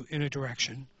pointing you in a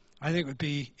direction, I think it would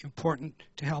be important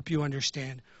to help you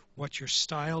understand what your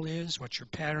style is, what your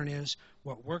pattern is,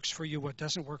 what works for you, what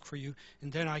doesn't work for you,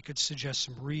 and then I could suggest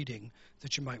some reading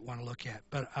that you might want to look at.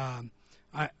 But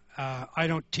I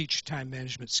don't teach time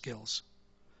management skills.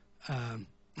 Um,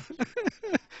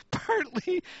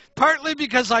 partly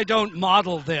because I don't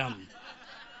model them.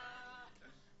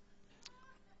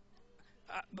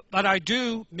 But I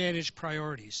do manage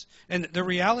priorities. And the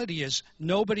reality is,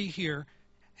 nobody here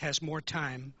has more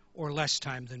time or less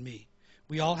time than me.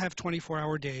 We all have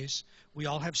 24-hour days. We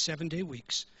all have 7-day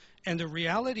weeks. And the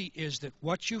reality is that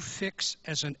what you fix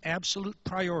as an absolute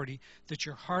priority that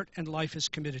your heart and life is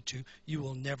committed to, you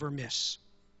will never miss.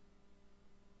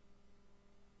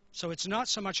 So it's not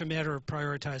so much a matter of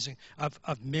prioritizing,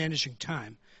 of managing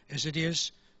time, as it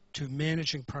is to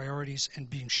managing priorities and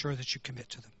being sure that you commit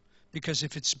to them. Because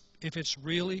if it's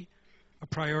really a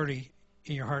priority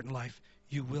in your heart and life,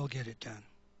 you will get it done.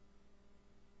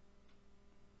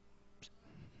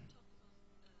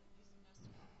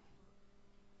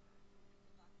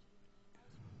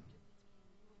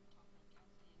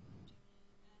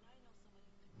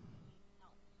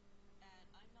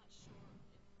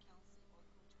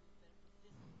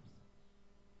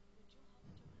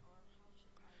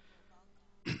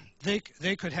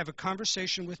 They could have a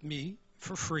conversation with me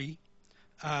for free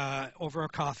over a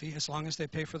coffee, as long as they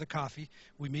pay for the coffee.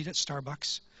 We meet at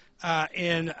Starbucks,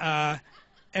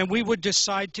 and we would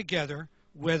decide together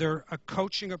whether a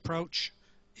coaching approach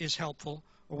is helpful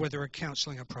or whether a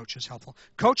counseling approach is helpful.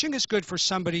 Coaching is good for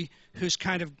somebody who's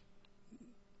kind of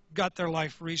got their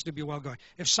life reasonably well going.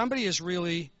 If somebody is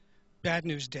really bad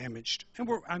news damaged, and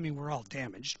we're all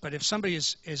damaged, but if somebody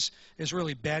is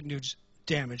really bad news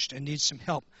damaged and needs some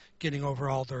help getting over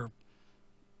all their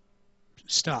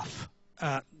stuff,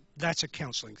 that's a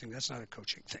counseling thing. That's not a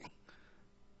coaching thing.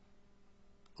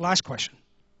 Last question.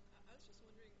 I was just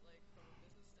wondering, like, from a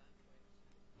business standpoint,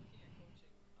 looking at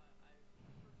coaching, I've heard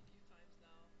a few times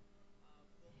now,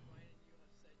 both Brian and you have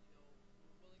said, we're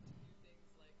willing to do things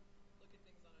like look at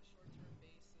things on a short-term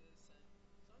basis, and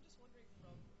so I'm just wondering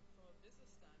from a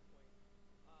business standpoint,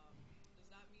 um, does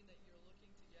that mean that you're looking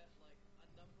to get like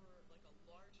a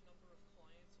large number of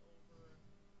clients over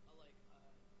a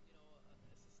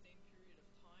sustained period of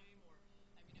time, or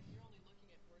I mean, if you're only looking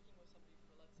at working with somebody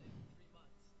for let's say 3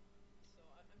 months. So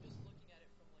I'm just looking at it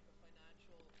from like a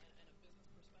financial and a business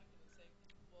perspective and saying,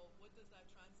 well, what does that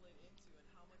translate into, and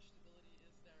how much stability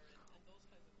is there, and those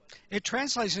kinds of questions. It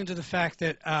translates into the fact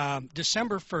that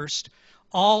December 1st,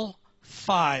 all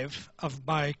 5 of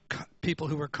my people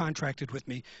who were contracted with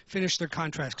me finished their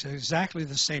contracts at exactly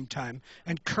the same time,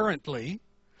 and currently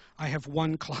I have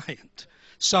 1 client.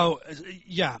 So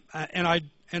yeah, and I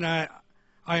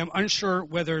am unsure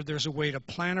whether there's a way to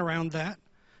plan around that.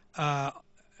 Uh,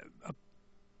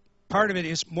 Part of it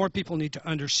is more people need to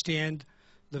understand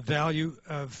the value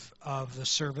of the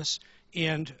service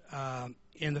and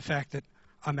the fact that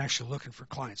I'm actually looking for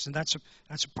clients, and that's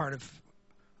a part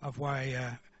of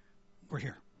why we're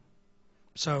here.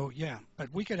 So yeah,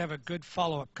 but we could have a good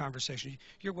follow-up conversation.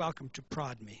 You're welcome to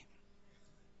prod me.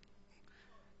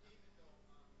 David,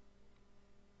 though,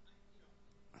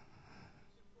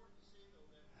 it's important to say, though,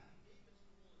 that David's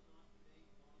goal is not to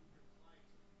make long-term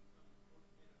clients so that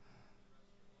you become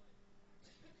codependency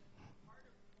for the rest of your life. Part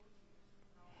of coaching is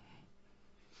empowerment.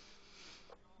 Okay,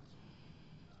 so we all know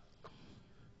that the coach wants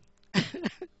to help you. He's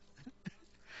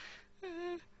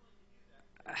willing to do that.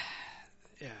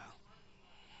 Yeah. It's hard to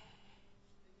not help you,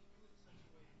 and you do it in such a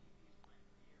way that you can be a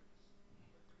client for years.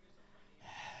 But there is a financial drawback to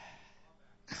that.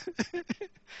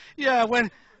 Yeah,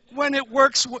 when it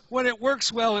works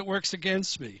well, it works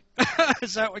against me.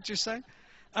 Is that what you're saying?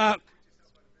 Uh,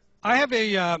 I have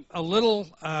a little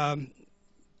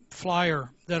flyer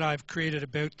that I've created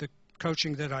about the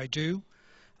coaching that I do,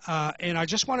 and I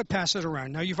just want to pass it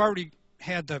around. Now, you've already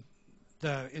had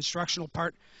the instructional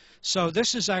part, so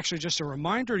this is actually just a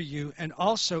reminder to you, and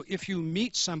also if you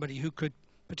meet somebody who could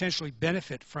potentially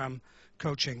benefit from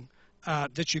coaching,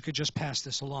 that you could just pass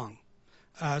this along.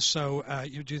 So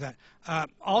you do that.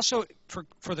 Also,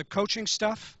 for the coaching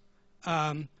stuff,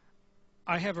 I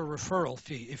have a referral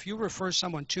fee. If you refer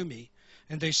someone to me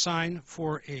and they sign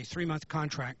for a 3-month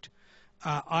contract,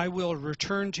 I will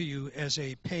return to you as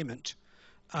a payment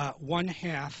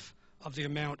 1/2 of the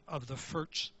amount of the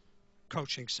first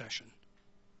coaching session.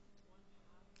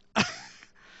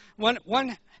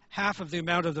 One half of the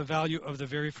amount of the value of the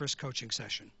very first coaching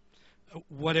session,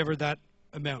 whatever that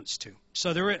amounts to.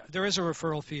 So there is a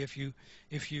referral fee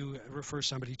if you refer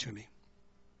somebody to me.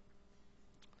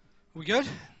 We good?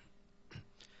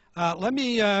 Let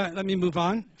me move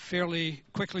on fairly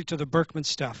quickly to the Birkman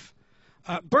stuff.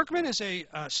 Birkman is a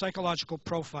psychological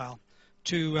profile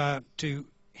to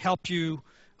help you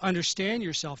understand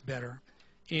yourself better,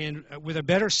 and with a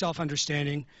better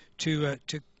self-understanding to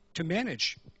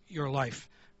manage your life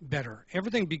better.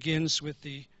 Everything begins with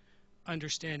the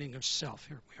understanding of self.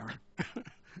 Here we are,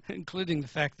 including the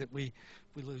fact that we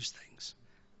lose things.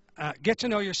 Get to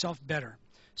know yourself better.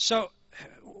 So,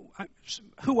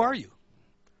 who are you?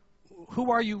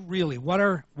 Who are you really? What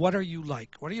are you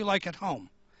like? What are you like at home?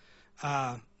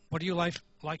 What do you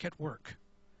like at work,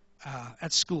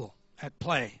 at school, at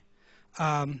play?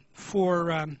 For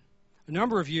a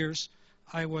number of years,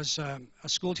 I was a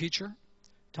school teacher,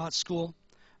 taught school.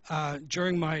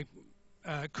 During my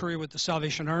career with the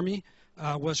Salvation Army,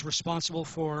 was responsible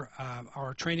for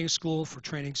our training school for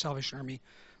training Salvation Army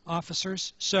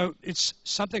officers. So it's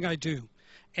something I do.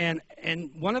 And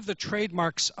one of the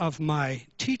trademarks of my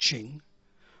teaching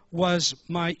was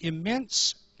my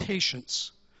immense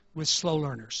patience with slow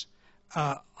learners.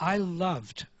 I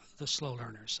loved the slow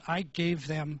learners. I gave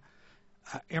them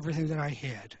everything that I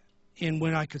had. And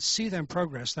when I could see them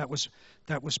progress, that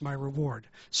was my reward.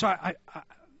 So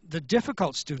the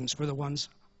difficult students were the ones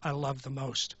I loved the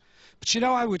most. But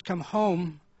I would come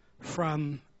home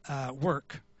from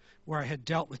work where I had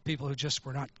dealt with people who just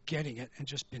were not getting it and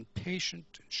just been patient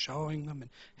and showing them and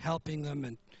helping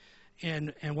them.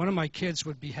 And one of my kids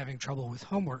would be having trouble with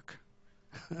homework.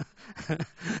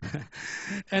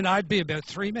 And I'd be about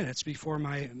 3 minutes before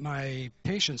my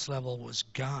patience level was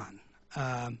gone.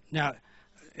 Now,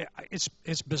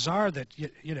 it's bizarre that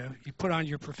you put on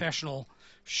your professional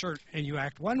shirt and you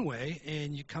act one way,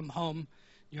 and you come home,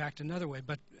 you act another way.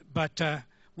 But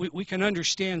we can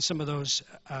understand some of those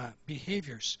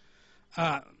behaviors.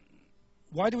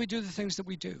 Why do we do the things that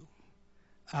we do?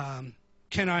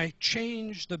 Can I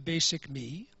change the basic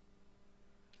me,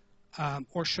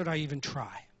 or should I even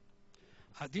try?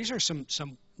 These are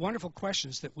some wonderful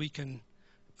questions that we can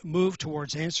move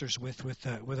towards answers with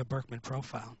a Birkman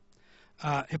profile.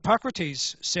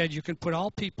 Hippocrates said you can put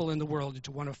all people in the world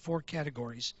into one of 4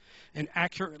 categories and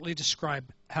accurately describe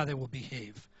how they will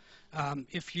behave.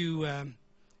 If you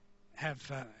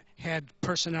have had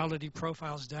personality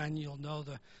profiles done, you'll know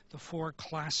the 4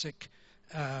 classic,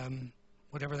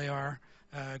 whatever they are,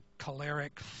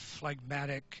 choleric,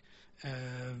 phlegmatic,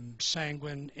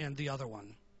 sanguine, and the other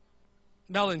one.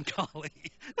 Melancholy.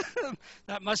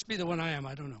 That must be the one I am.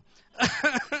 I don't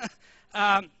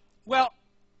know. Well,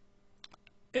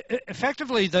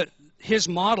 effectively, his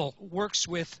model works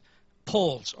with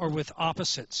poles or with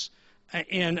opposites.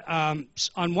 And on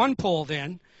one pole,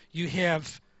 then, you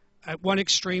have at one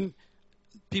extreme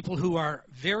people who are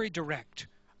very direct,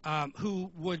 who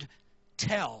would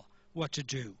tell what to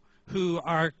do, who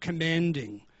are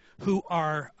commanding, who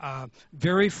are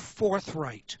very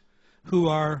forthright, who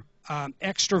are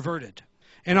extroverted.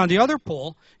 And on the other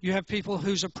pole, you have people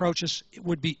whose approaches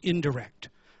would be indirect.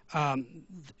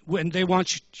 When they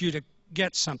want you to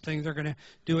get something, they're going to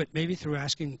do it maybe through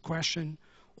asking a question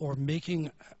or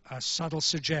making a subtle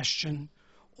suggestion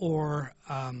or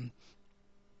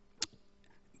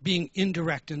being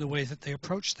indirect in the way that they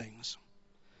approach things.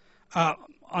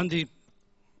 On the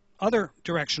other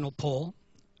directional pole,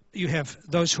 you have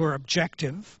those who are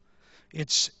objective.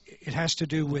 It has to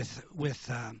do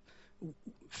with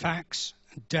facts,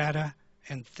 data,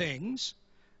 and things,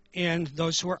 and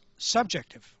those who are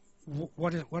subjective.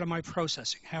 What am I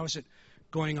processing? How is it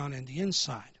going on in the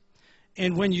inside?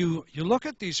 And when you look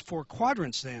at these 4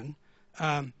 quadrants, then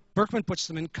Birkman puts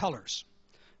them in colors.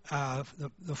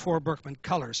 The 4 Birkman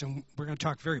colors, and we're going to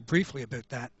talk very briefly about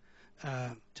that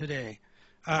today.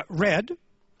 Red,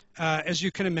 as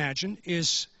you can imagine,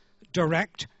 is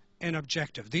direct and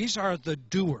objective. These are the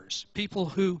doers, people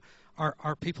who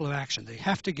are people of action. They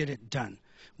have to get it done.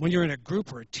 When you're in a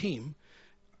group or a team,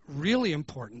 really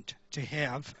important to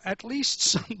have at least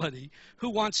somebody who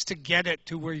wants to get it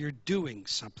to where you're doing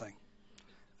something.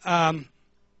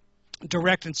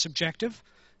 Direct and subjective,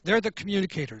 they're the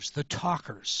communicators, the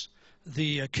talkers,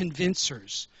 the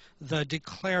convincers, the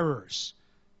declarers.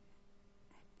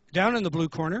 Down in the blue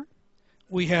corner,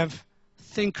 we have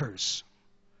thinkers,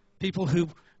 people who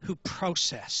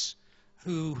process,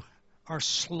 who are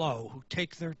slow, who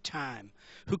take their time,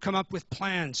 who come up with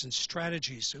plans and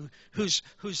strategies,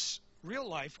 whose real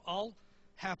life all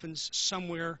happens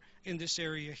somewhere in this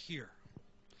area here.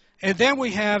 And then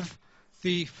we have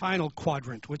the final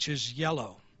quadrant, which is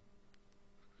yellow.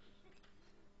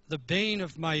 The bane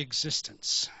of my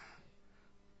existence.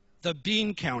 The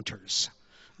bean counters.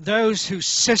 Those who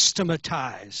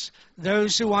systematize.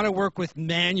 Those who want to work with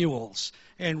manuals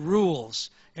and rules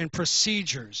and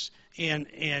procedures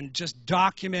and just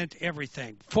document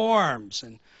everything. Forms.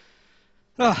 And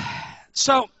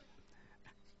so,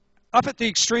 up at the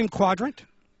extreme quadrant,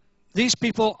 these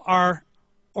people are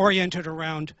oriented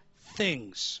around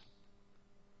things.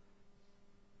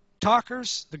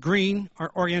 Talkers, the green,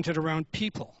 are oriented around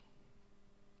people.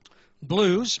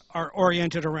 Blues are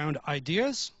oriented around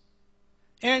ideas,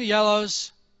 and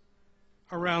yellows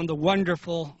around the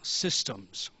wonderful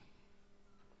systems.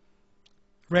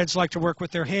 Reds like to work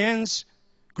with their hands,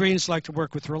 greens like to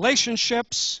work with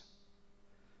relationships,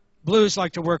 blues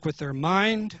like to work with their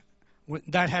mind.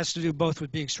 That has to do both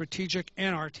with being strategic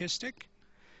and artistic.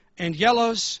 And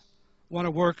yellows want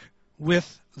to work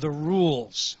with the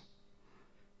rules.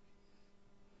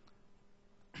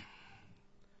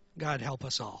 God help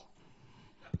us all.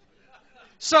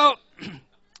 So,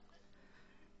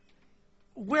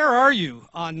 where are you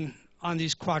on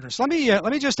these quadrants? Let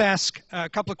me just ask a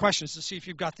couple of questions to see if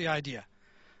you've got the idea.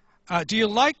 Do you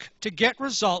like to get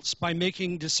results by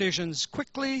making decisions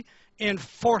quickly and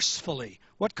forcefully?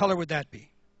 What color would that be?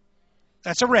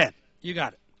 That's a red. You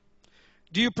got it.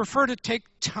 Do you prefer to take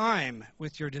time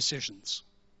with your decisions?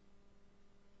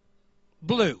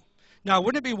 Blue. Now,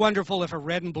 wouldn't it be wonderful if a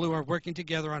red and blue are working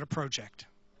together on a project?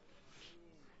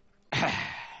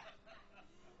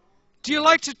 Do you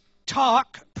like to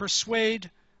talk, persuade,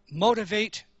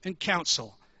 motivate, and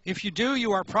counsel? If you do,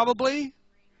 you are probably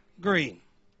green.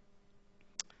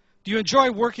 Do you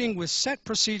enjoy working with set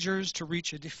procedures to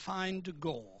reach a defined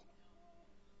goal?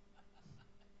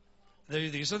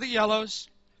 These are the yellows.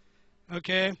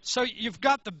 Okay, so you've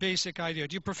got the basic idea.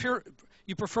 Do you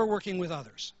prefer working with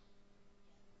others?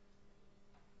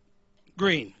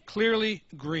 Green, clearly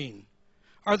green.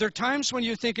 Are there times when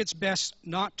you think it's best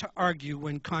not to argue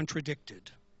when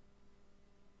contradicted?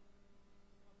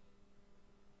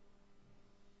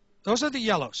 Those are the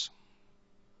yellows.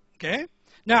 Okay?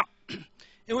 Now,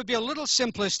 it would be a little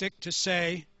simplistic to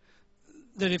say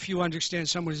that if you understand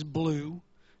someone is blue,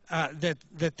 that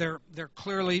they're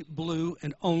clearly blue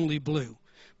and only blue.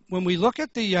 When we look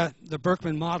at the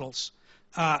Birkman models,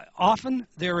 often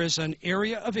there is an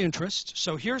area of interest.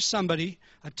 So here's somebody,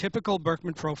 a typical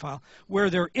Birkman profile, where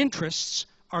their interests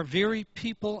are very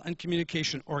people and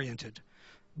communication oriented,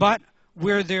 but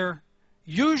where their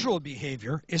usual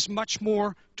behavior is much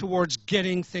more towards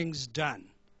getting things done.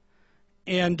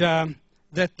 And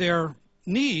that their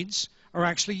needs are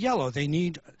actually yellow. They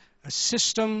need a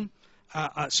system,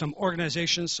 some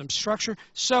organization, some structure.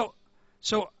 So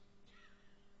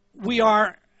we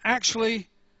are actually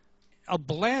a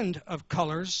blend of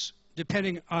colors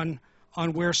depending on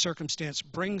where circumstance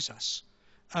brings us.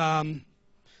 The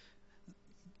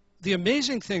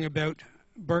amazing thing about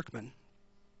Birkman,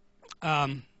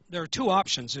 there are two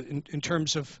options in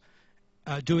terms of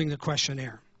doing the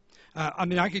questionnaire. I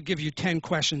mean, I could give you 10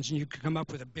 questions and you could come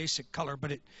up with a basic color,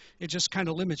 but it just kind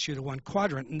of limits you to one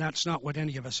quadrant, and that's not what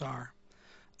any of us are.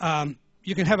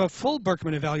 You can have a full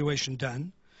Birkman evaluation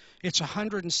done. It's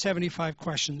 175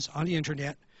 questions on the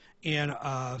internet and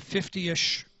a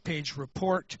 50-ish page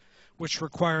report, which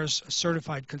requires a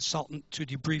certified consultant to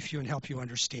debrief you and help you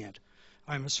understand.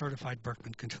 I'm a certified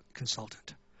Birkman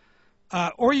consultant.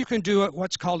 Or you can do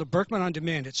what's called a Birkman on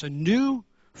Demand. It's a new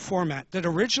format that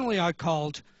originally I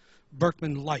called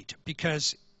Birkman Light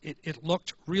because it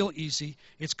looked real easy.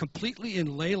 It's completely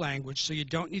in lay language, so you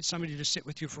don't need somebody to sit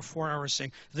with you for 4 hours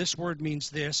saying this word means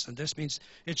this and this means.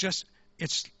 It's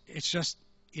just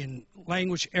in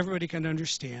language everybody can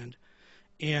understand,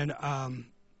 and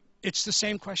it's the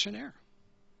same questionnaire,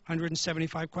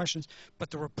 175 questions, but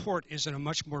the report is in a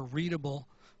much more readable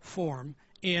form,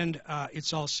 and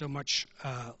it's also much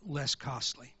less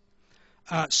costly.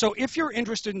 So if you're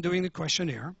interested in doing the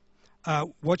questionnaire,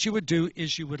 what you would do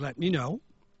is you would let me know.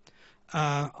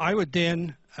 I would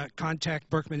then contact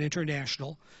Birkman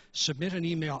International, submit an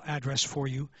email address for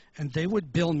you, and they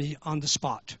would bill me on the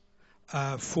spot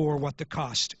for what the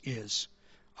cost is.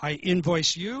 I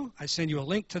invoice you, I send you a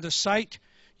link to the site,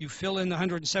 you fill in the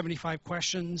 175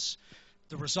 questions,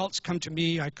 the results come to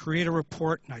me, I create a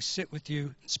report, and I sit with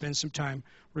you and spend some time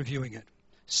reviewing it.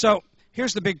 So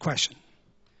here's the big question.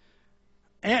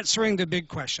 Answering the big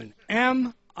question,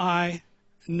 am I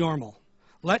normal?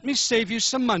 Let me save you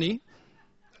some money.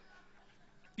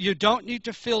 You don't need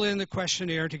to fill in the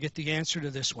questionnaire to get the answer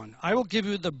to this one. I will give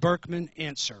you the Birkman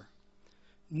answer.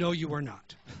 No, you are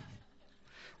not.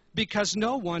 Because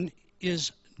no one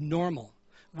is normal.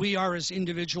 We are as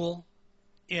individual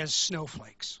as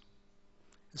snowflakes.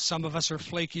 Some of us are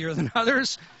flakier than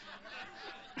others.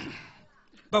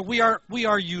 But we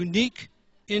are unique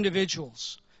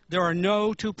individuals. There are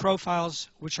no two profiles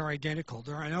which are identical.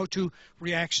 There are no two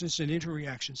reactions and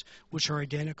interreactions which are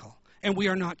identical. And we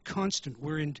are not constant.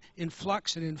 We're in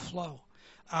flux and in flow.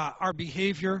 Our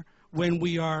behavior when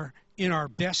we are in our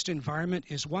best environment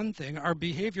is one thing. Our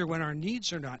behavior when our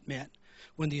needs are not met,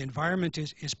 when the environment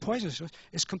is poisonous,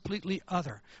 is completely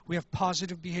other. We have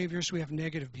positive behaviors, we have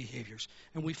negative behaviors,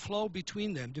 and we flow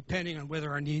between them depending on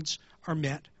whether our needs are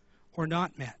met or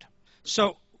not met.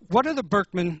 So what will a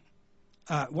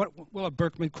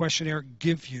Birkman questionnaire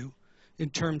give you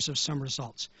in terms of some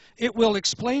results? It will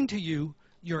explain to you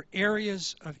your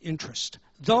areas of interest,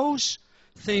 those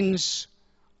things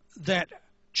that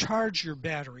charge your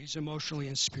batteries emotionally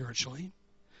and spiritually,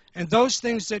 and those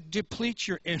things that deplete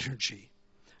your energy.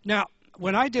 Now,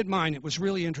 when I did mine, it was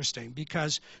really interesting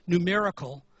because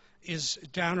numerical is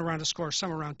down around a score,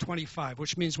 somewhere around 25,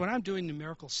 which means when I'm doing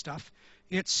numerical stuff,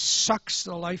 it sucks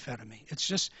the life out of me.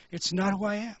 It's not who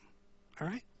I am, all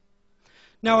right?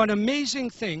 Now, an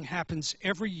amazing thing happens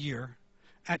every year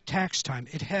at tax time.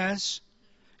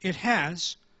 It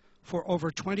has for over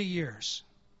 20 years.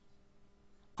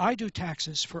 I do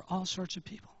taxes for all sorts of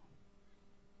people.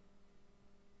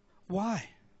 Why?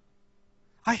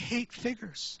 I hate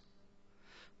figures.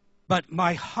 But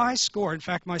my high score, in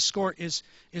fact, my score is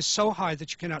so high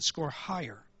that you cannot score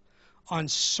higher on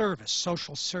service,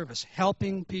 social service,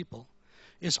 helping people,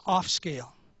 is off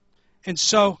scale. And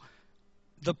so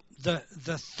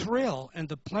the thrill and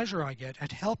the pleasure I get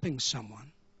at helping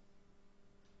someone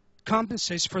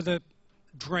compensates for the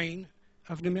drain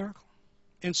of numerical.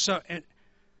 And so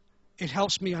it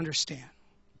helps me understand.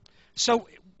 So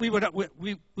we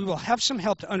will have some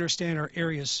help to understand our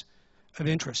areas of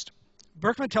interest.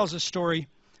 Birkman tells a story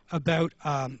about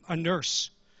a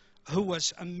nurse who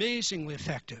was amazingly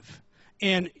effective.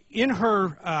 And in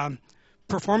her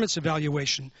performance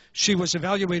evaluation, she was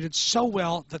evaluated so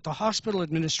well that the hospital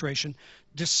administration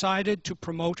decided to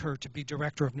promote her to be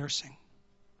director of nursing.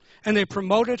 And they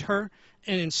promoted her,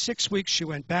 and in 6 weeks she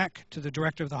went back to the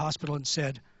director of the hospital and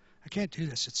said, I can't do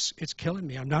this. It's killing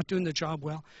me. I'm not doing the job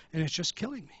well, and it's just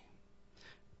killing me.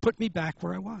 Put me back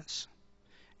where I was.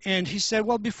 And he said,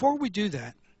 well, before we do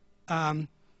that,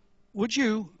 would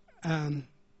you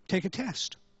take a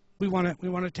test? We want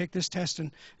to take this test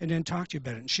and then talk to you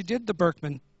about it. And she did the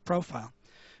Birkman profile.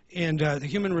 And the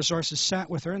human resources sat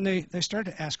with her, and they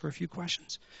started to ask her a few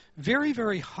questions. Very,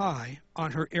 very high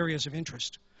on her areas of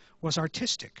interest was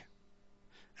artistic.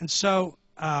 And so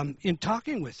in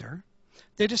talking with her,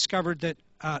 they discovered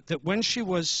that when she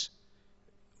was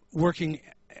working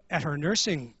at her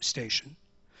nursing station,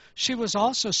 she was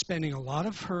also spending a lot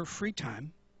of her free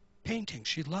time painting.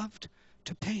 She loved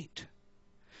to paint.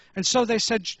 And so they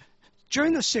said,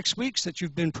 during the 6 weeks that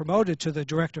you've been promoted to the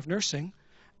director of nursing,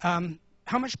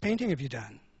 how much painting have you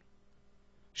done?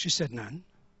 She said, none.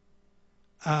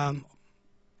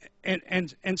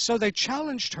 And so they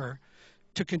challenged her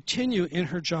to continue in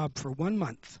her job for 1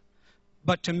 month,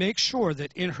 but to make sure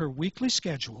that in her weekly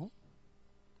schedule,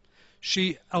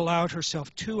 she allowed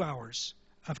herself 2 hours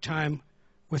of time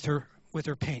with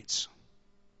her paints.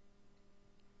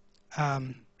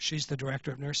 She's the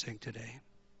director of nursing today,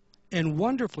 and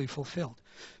wonderfully fulfilled,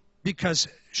 because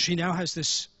she now has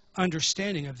this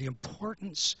understanding of the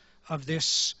importance of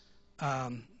this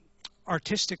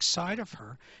artistic side of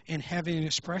her in having an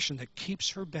expression that keeps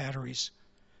her batteries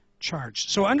charged.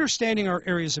 So understanding our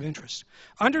areas of interest,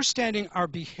 understanding our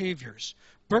behaviors.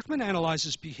 Birkman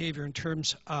analyzes behavior in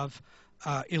terms of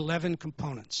 11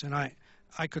 components, and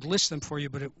I could list them for you,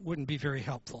 but it wouldn't be very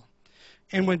helpful.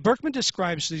 And when Birkman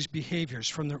describes these behaviors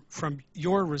from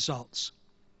your results,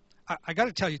 I got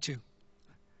to tell you too,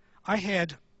 I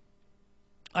have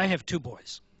 2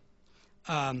 boys,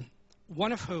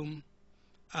 one of whom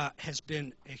has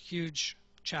been a huge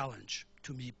challenge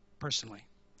to me personally.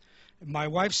 My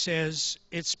wife says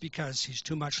it's because he's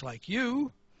too much like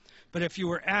you, but if you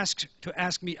were asked to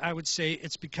ask me, I would say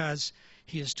it's because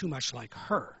he is too much like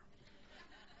her.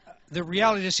 The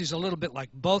reality is he's a little bit like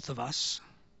both of us,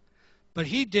 but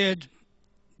he did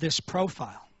this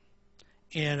profile,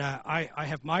 and I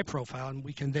have my profile, and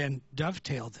we can then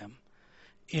dovetail them.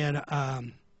 And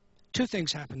 2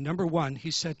 things happened. Number 1, he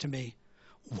said to me,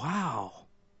 wow,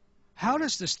 how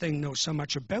does this thing know so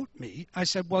much about me? I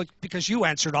said, well, because you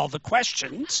answered all the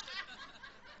questions.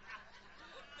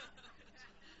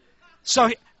 So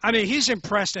I mean, he's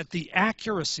impressed at the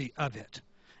accuracy of it.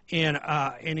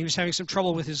 And he was having some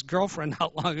trouble with his girlfriend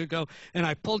not long ago, and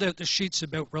I pulled out the sheets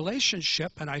about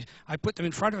relationship, and I put them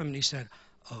in front of him, and he said,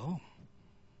 "Oh,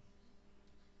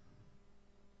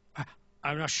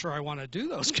 I'm not sure I want to do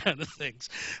those kind of things."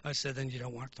 I said, "Then you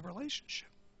don't want the relationship."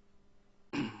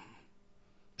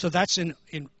 So that's in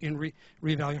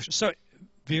reevaluation. So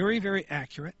very, very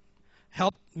accurate.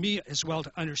 Helped me as well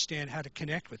to understand how to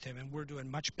connect with him, and we're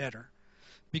doing much better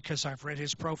because I've read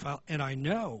his profile, and I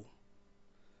know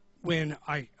when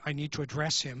I need to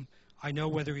address him. I know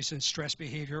whether he's in stress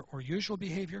behavior or usual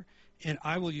behavior, and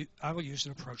I will use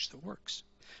an approach that works.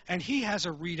 And he has a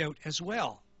readout as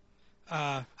well,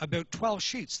 about 12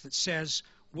 sheets that says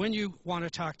when you want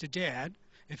to talk to Dad,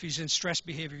 if he's in stress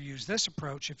behavior, use this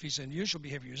approach. If he's in usual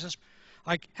behavior, use this.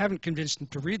 I haven't convinced him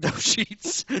to read those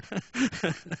sheets.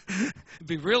 It'd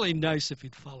be really nice if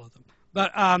he'd follow them.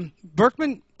 But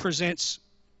Birkman presents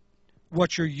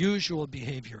what your usual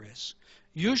behavior is.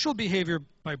 Usual behavior,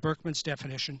 by Birkman's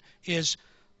definition, is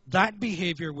that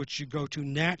behavior which you go to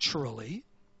naturally,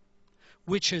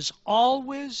 which is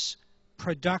always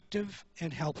productive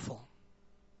and helpful.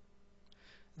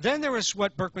 Then there is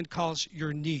what Birkman calls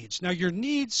your needs. Now, your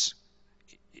needs,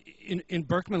 in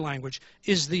Birkman language,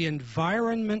 is the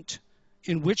environment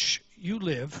in which you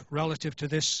live relative to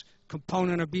this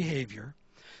component of behavior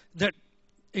that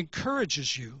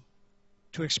encourages you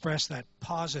to express that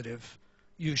positive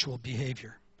usual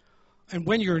behavior. And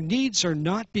when your needs are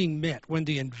not being met, when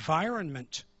the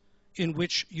environment in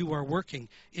which you are working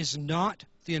is not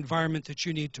the environment that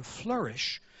you need to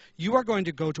flourish, you are going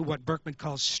to go to what Birkman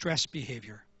calls stress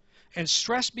behavior. And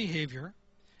stress behavior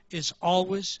is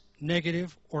always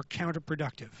negative or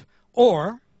counterproductive,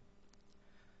 or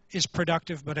is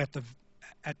productive but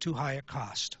at too high a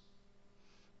cost.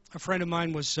 A friend of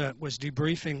mine was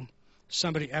debriefing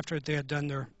somebody after they had done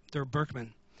their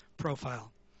Birkman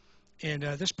profile. And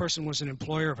this person was an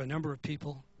employer of a number of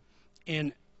people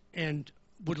and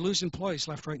would lose employees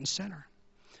left, right, and center.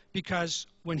 Because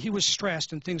when he was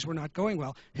stressed and things were not going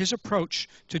well, his approach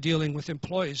to dealing with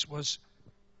employees was,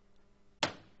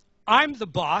 I'm the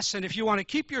boss, and if you want to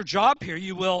keep your job here,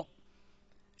 you will.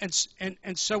 And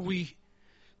so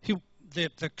the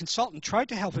consultant tried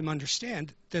to help him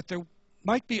understand that there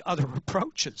might be other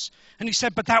approaches. And he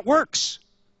said, but that works.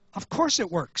 Of course it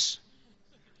works.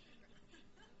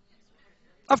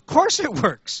 Of course it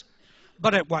works.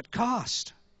 But at what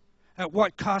cost? At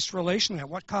what cost relationally? At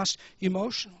what cost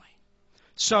emotionally?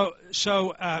 So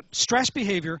stress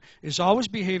behavior is always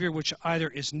behavior which either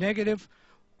is negative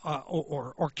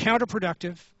or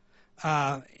counterproductive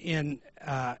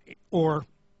or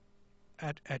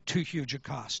at too huge a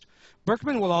cost.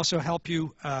 Birkman will also help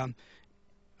you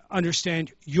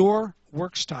understand your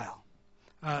work style.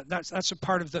 That's a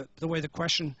part of the way the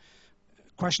questioning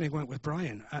went with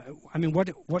Brian. I mean,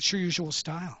 what's your usual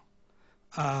style?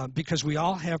 Because we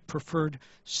all have preferred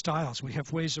styles. We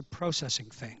have ways of processing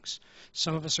things.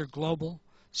 Some of us are global.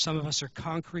 Some of us are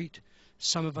concrete.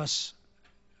 Some of us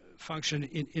function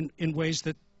in ways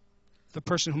that the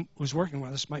person who's working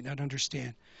with us might not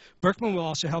understand. Birkman will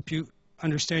also help you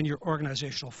understand your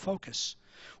organizational focus,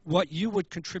 what you would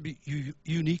contribute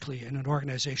uniquely in an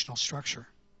organizational structure.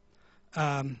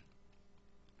 And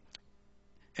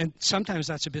sometimes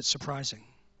that's a bit surprising.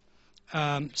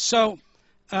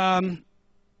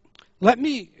 Let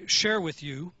me share with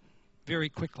you very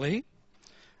quickly.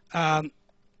 I'm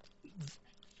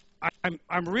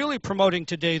really promoting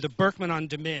today the Birkman on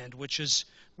Demand, which is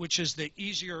the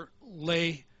easier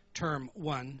lay term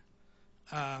one.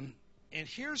 And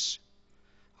here's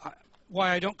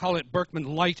why I don't call it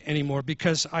Birkman Light anymore,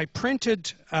 because I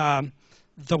printed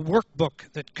the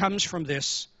workbook that comes from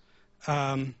this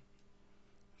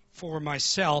for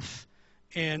myself,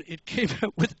 and it came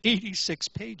out with 86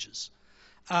 pages.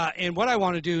 And what I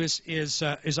want to do is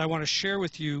I want to share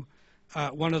with you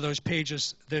one of those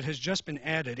pages that has just been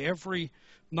added. Every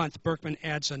month, Birkman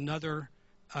adds another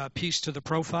piece to the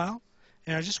profile,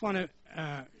 and I just want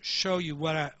to show you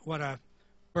what a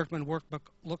Birkman workbook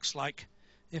looks like,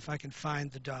 if I can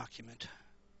find the document.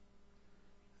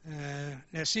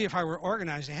 Now, see, if I were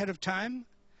organized ahead of time,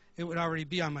 it would already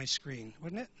be on my screen,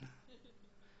 wouldn't it?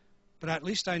 But at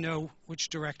least I know which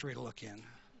directory to look in.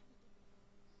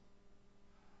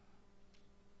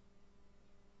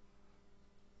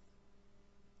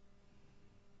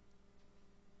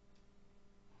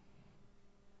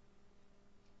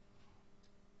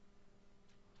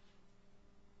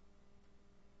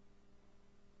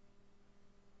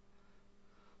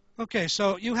 Okay,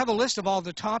 so you have a list of all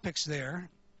the topics there,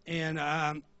 and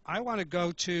I want to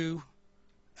go to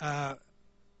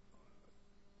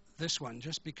this one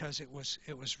just because it was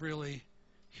really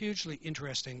hugely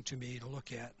interesting to me to look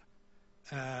at.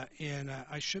 And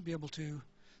I should be able to,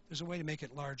 there's a way to make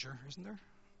it larger, isn't there?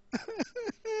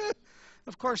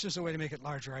 Of course there's a way to make it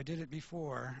larger. I did it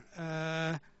before.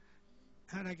 How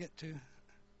did I get to,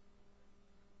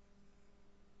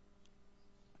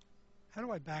 how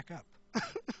do I back up?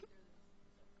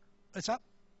 It's up?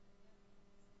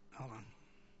 Hold on.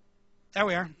 There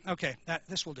we are. Okay,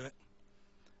 this will do it.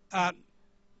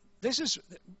 This is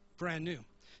brand new.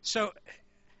 So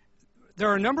there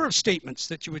are a number of statements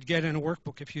that you would get in a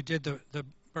workbook if you did the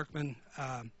Birkman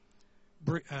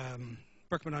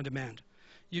Birkman on Demand.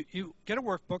 You get a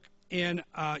workbook, and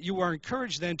you are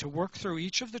encouraged then to work through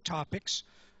each of the topics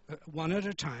one at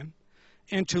a time,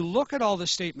 and to look at all the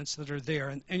statements that are there.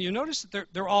 And you notice that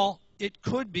they're all, it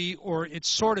could be, or it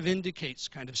sort of indicates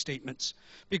kind of statements,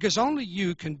 because only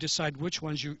you can decide which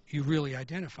ones you really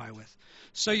identify with.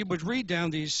 So you would read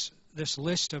down this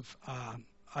list of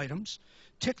items,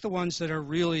 tick the ones that are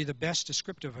really the best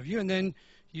descriptive of you, and then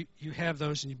you have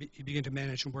those and you begin to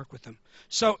manage and work with them.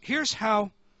 So here's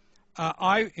how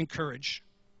I encourage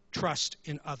trust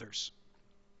in others.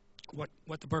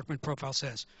 What the Birkman profile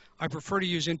says. I prefer to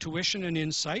use intuition and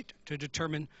insight to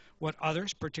determine what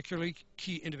others, particularly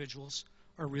key individuals,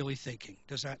 are really thinking.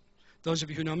 Does that, those of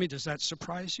you who know me, does that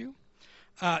surprise you?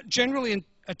 Generally in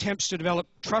attempts to develop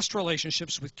trust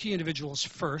relationships with key individuals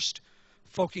first,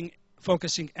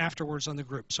 focusing afterwards on the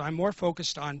group. So I'm more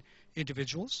focused on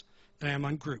individuals than I am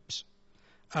on groups.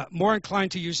 More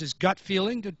inclined to use his gut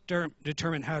feeling to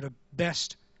determine how to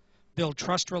best build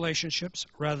trust relationships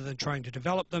rather than trying to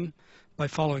develop them by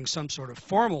following some sort of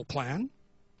formal plan.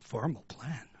 Formal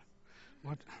plan?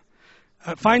 What?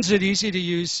 Finds it easy to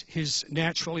use his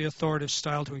naturally authoritative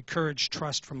style to encourage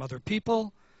trust from other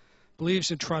people.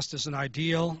 Believes in trust as an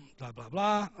ideal, blah, blah,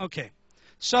 blah. Okay,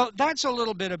 so that's a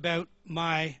little bit about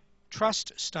my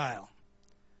trust style.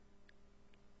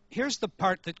 Here's the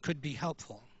part that could be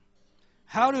helpful.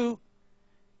 How to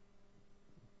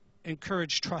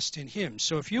encourage trust in him.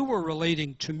 So if you were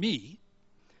relating to me,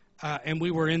 and we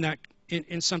were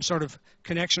in some sort of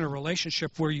connection or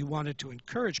relationship where you wanted to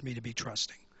encourage me to be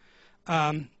trusting,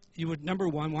 you would, number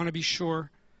one, want to be sure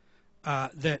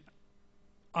that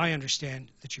I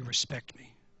understand that you respect me.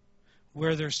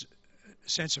 Where there's a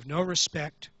sense of no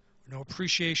respect, no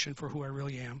appreciation for who I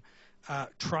really am,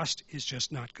 trust is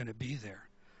just not going to be there.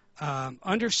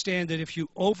 Understand that if you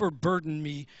overburden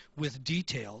me with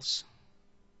details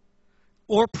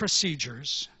or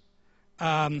procedures,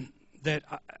 that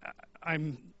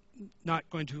I'm not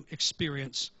going to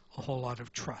experience a whole lot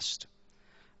of trust.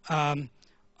 I'm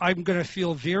going to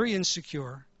feel very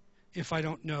insecure if I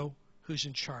don't know who's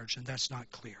in charge, and that's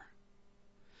not clear.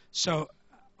 So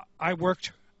I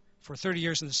worked for 30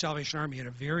 years in the Salvation Army in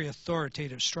a very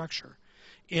authoritative structure.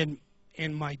 In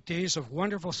my days of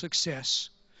wonderful success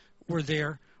were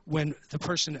there when the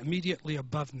person immediately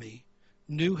above me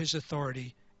knew his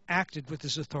authority, acted with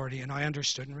his authority, and I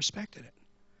understood and respected it.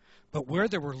 But where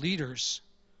there were leaders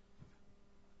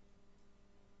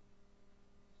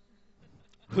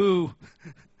who,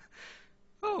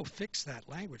 oh, fix that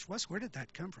language. Where did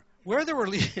that come from? Where there were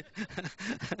leaders,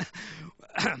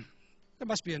 there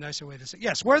must be a nicer way to say it.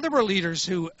 Yes, where there were leaders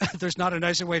who, there's not a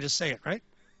nicer way to say it, right?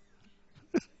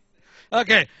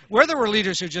 Okay, where there were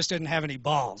leaders who just didn't have any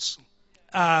balls,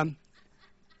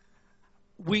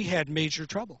 we had major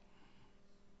trouble.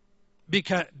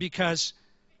 Because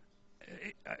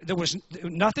there was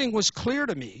nothing was clear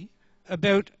to me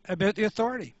about the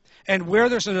authority, and where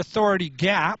there's an authority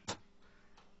gap,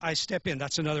 I step in.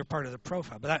 That's another part of the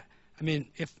profile. But I mean,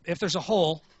 if there's a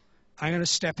hole, I'm going to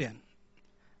step in.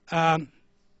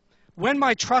 When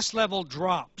my trust level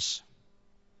drops,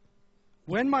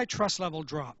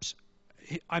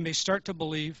 I may start to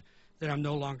believe that I'm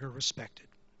no longer respected.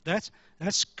 That's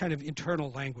kind of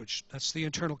internal language. That's the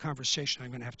internal conversation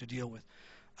I'm going to have to deal with.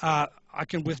 I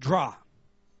can withdraw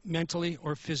mentally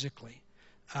or physically.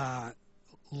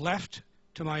 Left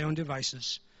to my own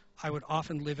devices, I would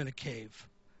often live in a cave.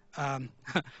 I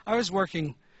was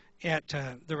working at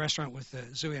the restaurant with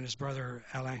Zooey and his brother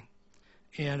Alain,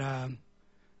 and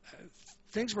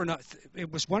things were not.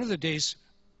 It was one of the days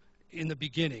in the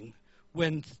beginning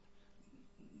when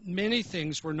many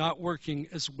things were not working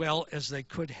as well as they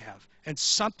could have, and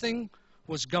something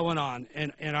was going on,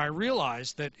 and I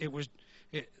realized that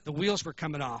the wheels were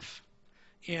coming off.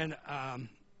 And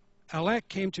Alec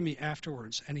came to me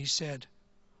afterwards, and he said,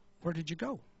 "Where did you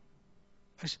go?"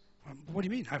 I said, "What do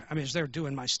you mean? I mean, I was there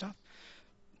doing my stuff."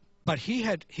 But he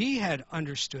had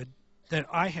understood that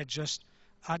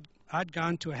I'd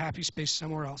gone to a happy space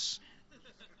somewhere else.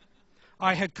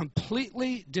 I had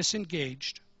completely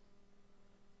disengaged.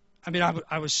 I mean,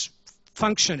 I was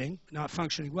functioning, not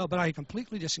functioning well, but I had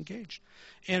completely disengaged.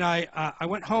 And I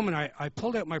went home and I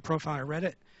pulled out my profile, I read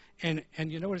it, and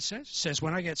you know what it says? It says,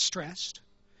 when I get stressed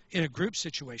in a group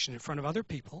situation in front of other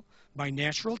people, my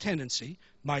natural tendency,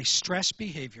 my stress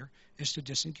behavior is to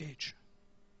disengage.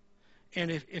 And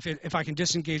if I can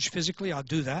disengage physically, I'll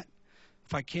do that.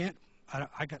 If I can't,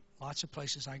 I got lots of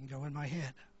places I can go in my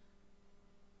head.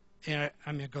 And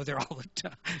I'm going to go there all the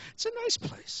time. It's a nice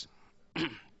place.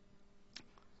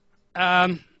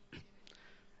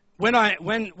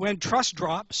 When trust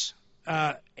drops,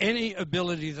 any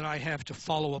ability that I have to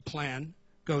follow a plan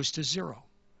goes to zero.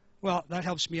 Well, that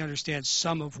helps me understand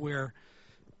some of where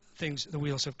the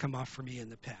wheels have come off for me in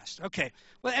the past. Okay.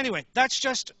 Well, anyway, that's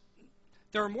just.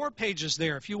 There are more pages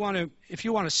there. If you want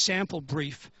a sample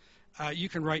brief, you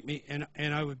can write me,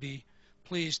 and I would be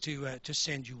pleased to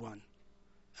send you one,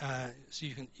 so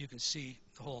you can see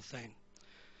the whole thing.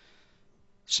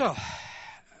 So,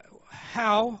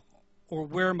 how or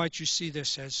where might you see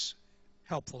this as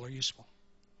helpful or useful?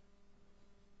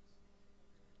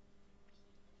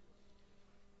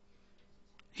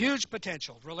 Huge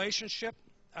potential. Relationship.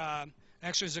 Actually,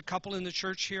 there's a couple in the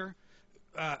church here.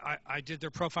 I did their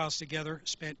profiles together,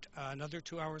 spent another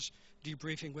 2 hours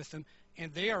debriefing with them,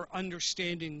 and they are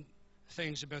understanding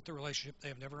things about the relationship they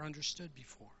have never understood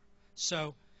before.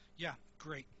 So, yeah,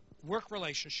 great. Work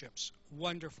relationships.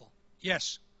 Wonderful.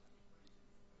 Yes?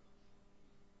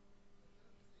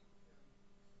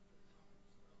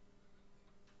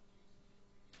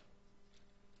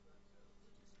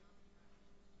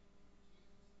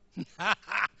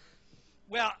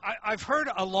 Well, I've heard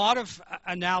a lot of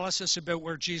analysis about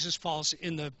where Jesus falls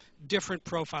in the different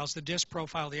profiles, the DISC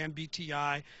profile, the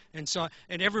MBTI, and so on,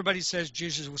 and everybody says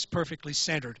Jesus was perfectly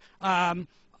centered. I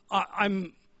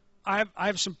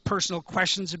have some personal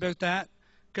questions about that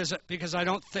because I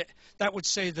don't think that would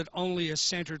say that only a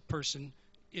centered person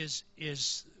is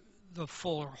the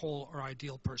full or whole or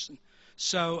ideal person.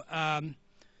 So I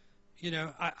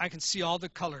can see all the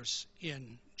colors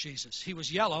in Jesus. He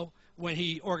was yellow when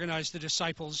he organized the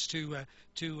disciples we're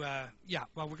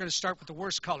going to start with the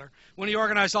worst color. When he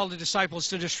organized all the disciples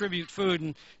to distribute food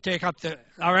and take up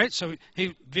all right, so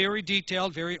he very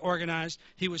detailed, very organized.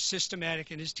 He was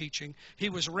systematic in his teaching. He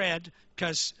was red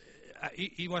because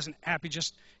he wasn't happy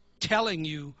just telling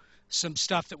you some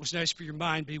stuff that was nice for your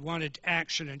mind, but he wanted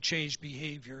action and change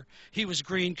behavior. He was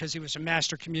green because he was a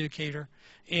master communicator,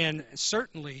 and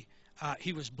certainly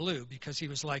he was blue because he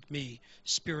was like me,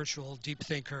 spiritual, deep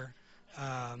thinker.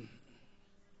 I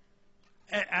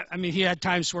mean, he had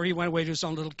times where he went away to his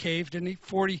own little cave, didn't he?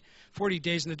 40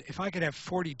 days. If I could have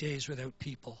 40 days without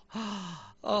people.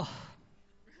 Oh.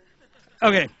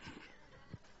 Okay.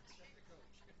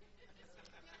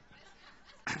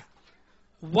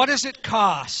 What does it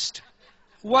cost?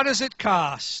 What does it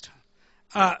cost?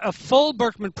 A full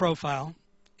Birkman profile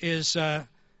is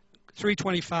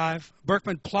 $325.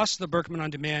 Birkman plus the Birkman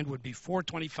on Demand would be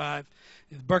 $425.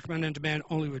 The Birkman on Demand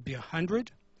only would be $100.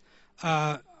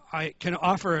 I can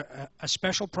offer a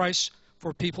special price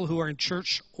for people who are in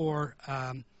church or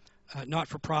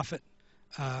not-for-profit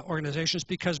organizations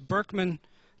because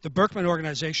the Birkman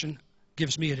organization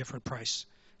gives me a different price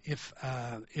if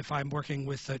I'm working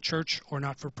with church or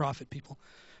not-for-profit people.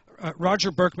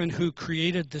 Roger Birkman, who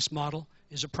created this model,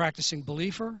 is a practicing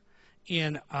believer,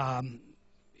 and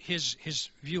his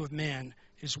view of man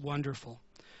is wonderful.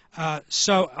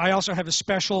 So I also have a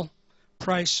special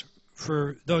price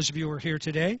for those of you who are here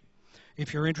today.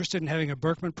 If you're interested in having a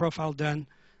Birkman profile done,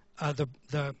 the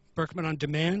Birkman on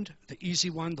Demand, the easy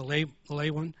one, the lay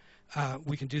one,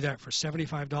 we can do that for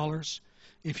 $75.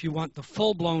 If you want the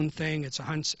full-blown thing, it's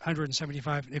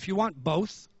 $175. If you want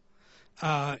both,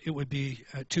 it would be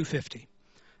 $250.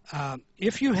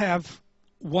 If you have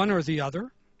one or the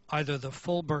other, either the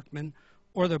full Birkman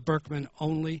or the Birkman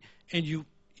only, and you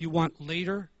want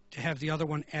later to have the other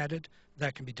one added,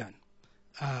 that can be done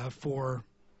for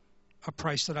a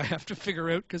price that I have to figure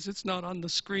out because it's not on the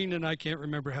screen and I can't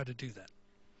remember how to do that.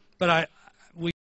 But